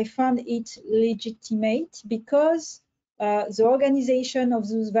 I found it legitimate because the organization of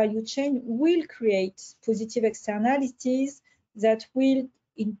those value chain will create positive externalities that will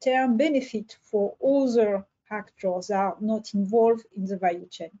in turn benefit for other actors that are not involved in the value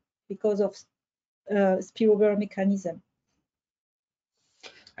chain because of spillover mechanism.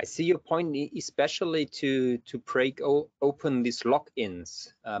 I see your point, especially to break open these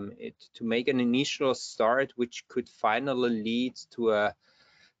lock-ins, to make an initial start, which could finally lead to a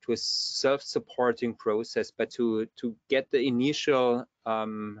self-supporting process, but to get the initial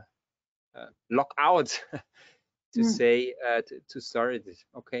lockout to say to start it.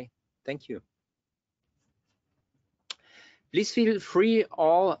 Okay, thank you. Please feel free,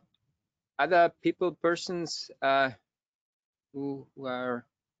 all other persons who are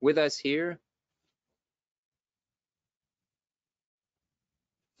with us here.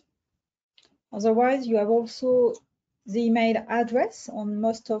 Otherwise, you have also the email address on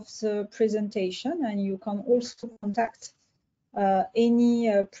most of the presentation, and you can also contact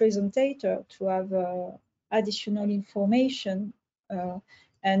any presenter to have additional information.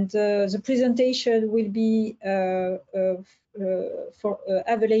 And the presentation will be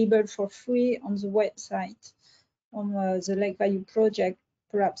available for free on the website on the Lake Value project.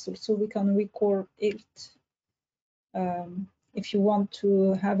 Perhaps also we can record it if you want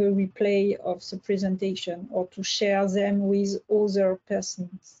to have a replay of the presentation or to share them with other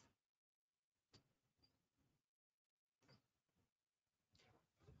persons.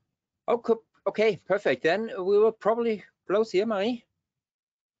 Okay, perfect. Then we will probably close here, Marie.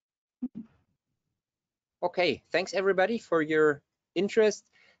 Okay, thanks everybody for your interest.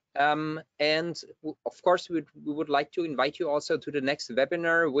 And of course, we would like to invite you also to the next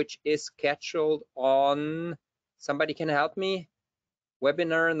webinar, which is scheduled on, somebody can help me,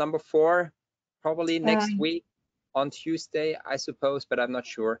 webinar number 4, probably next week on Tuesday, I suppose, but I'm not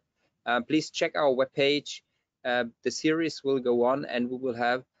sure. Please check our webpage. The series will go on, and we will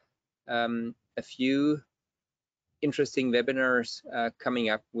have a few interesting webinars coming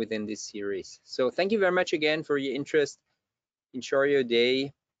up within this series. So thank you very much again for your interest. Enjoy your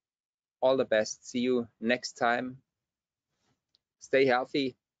day. All the best. See you next time. Stay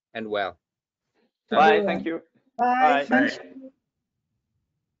healthy and well. Bye. Thank you. Bye. Thank you.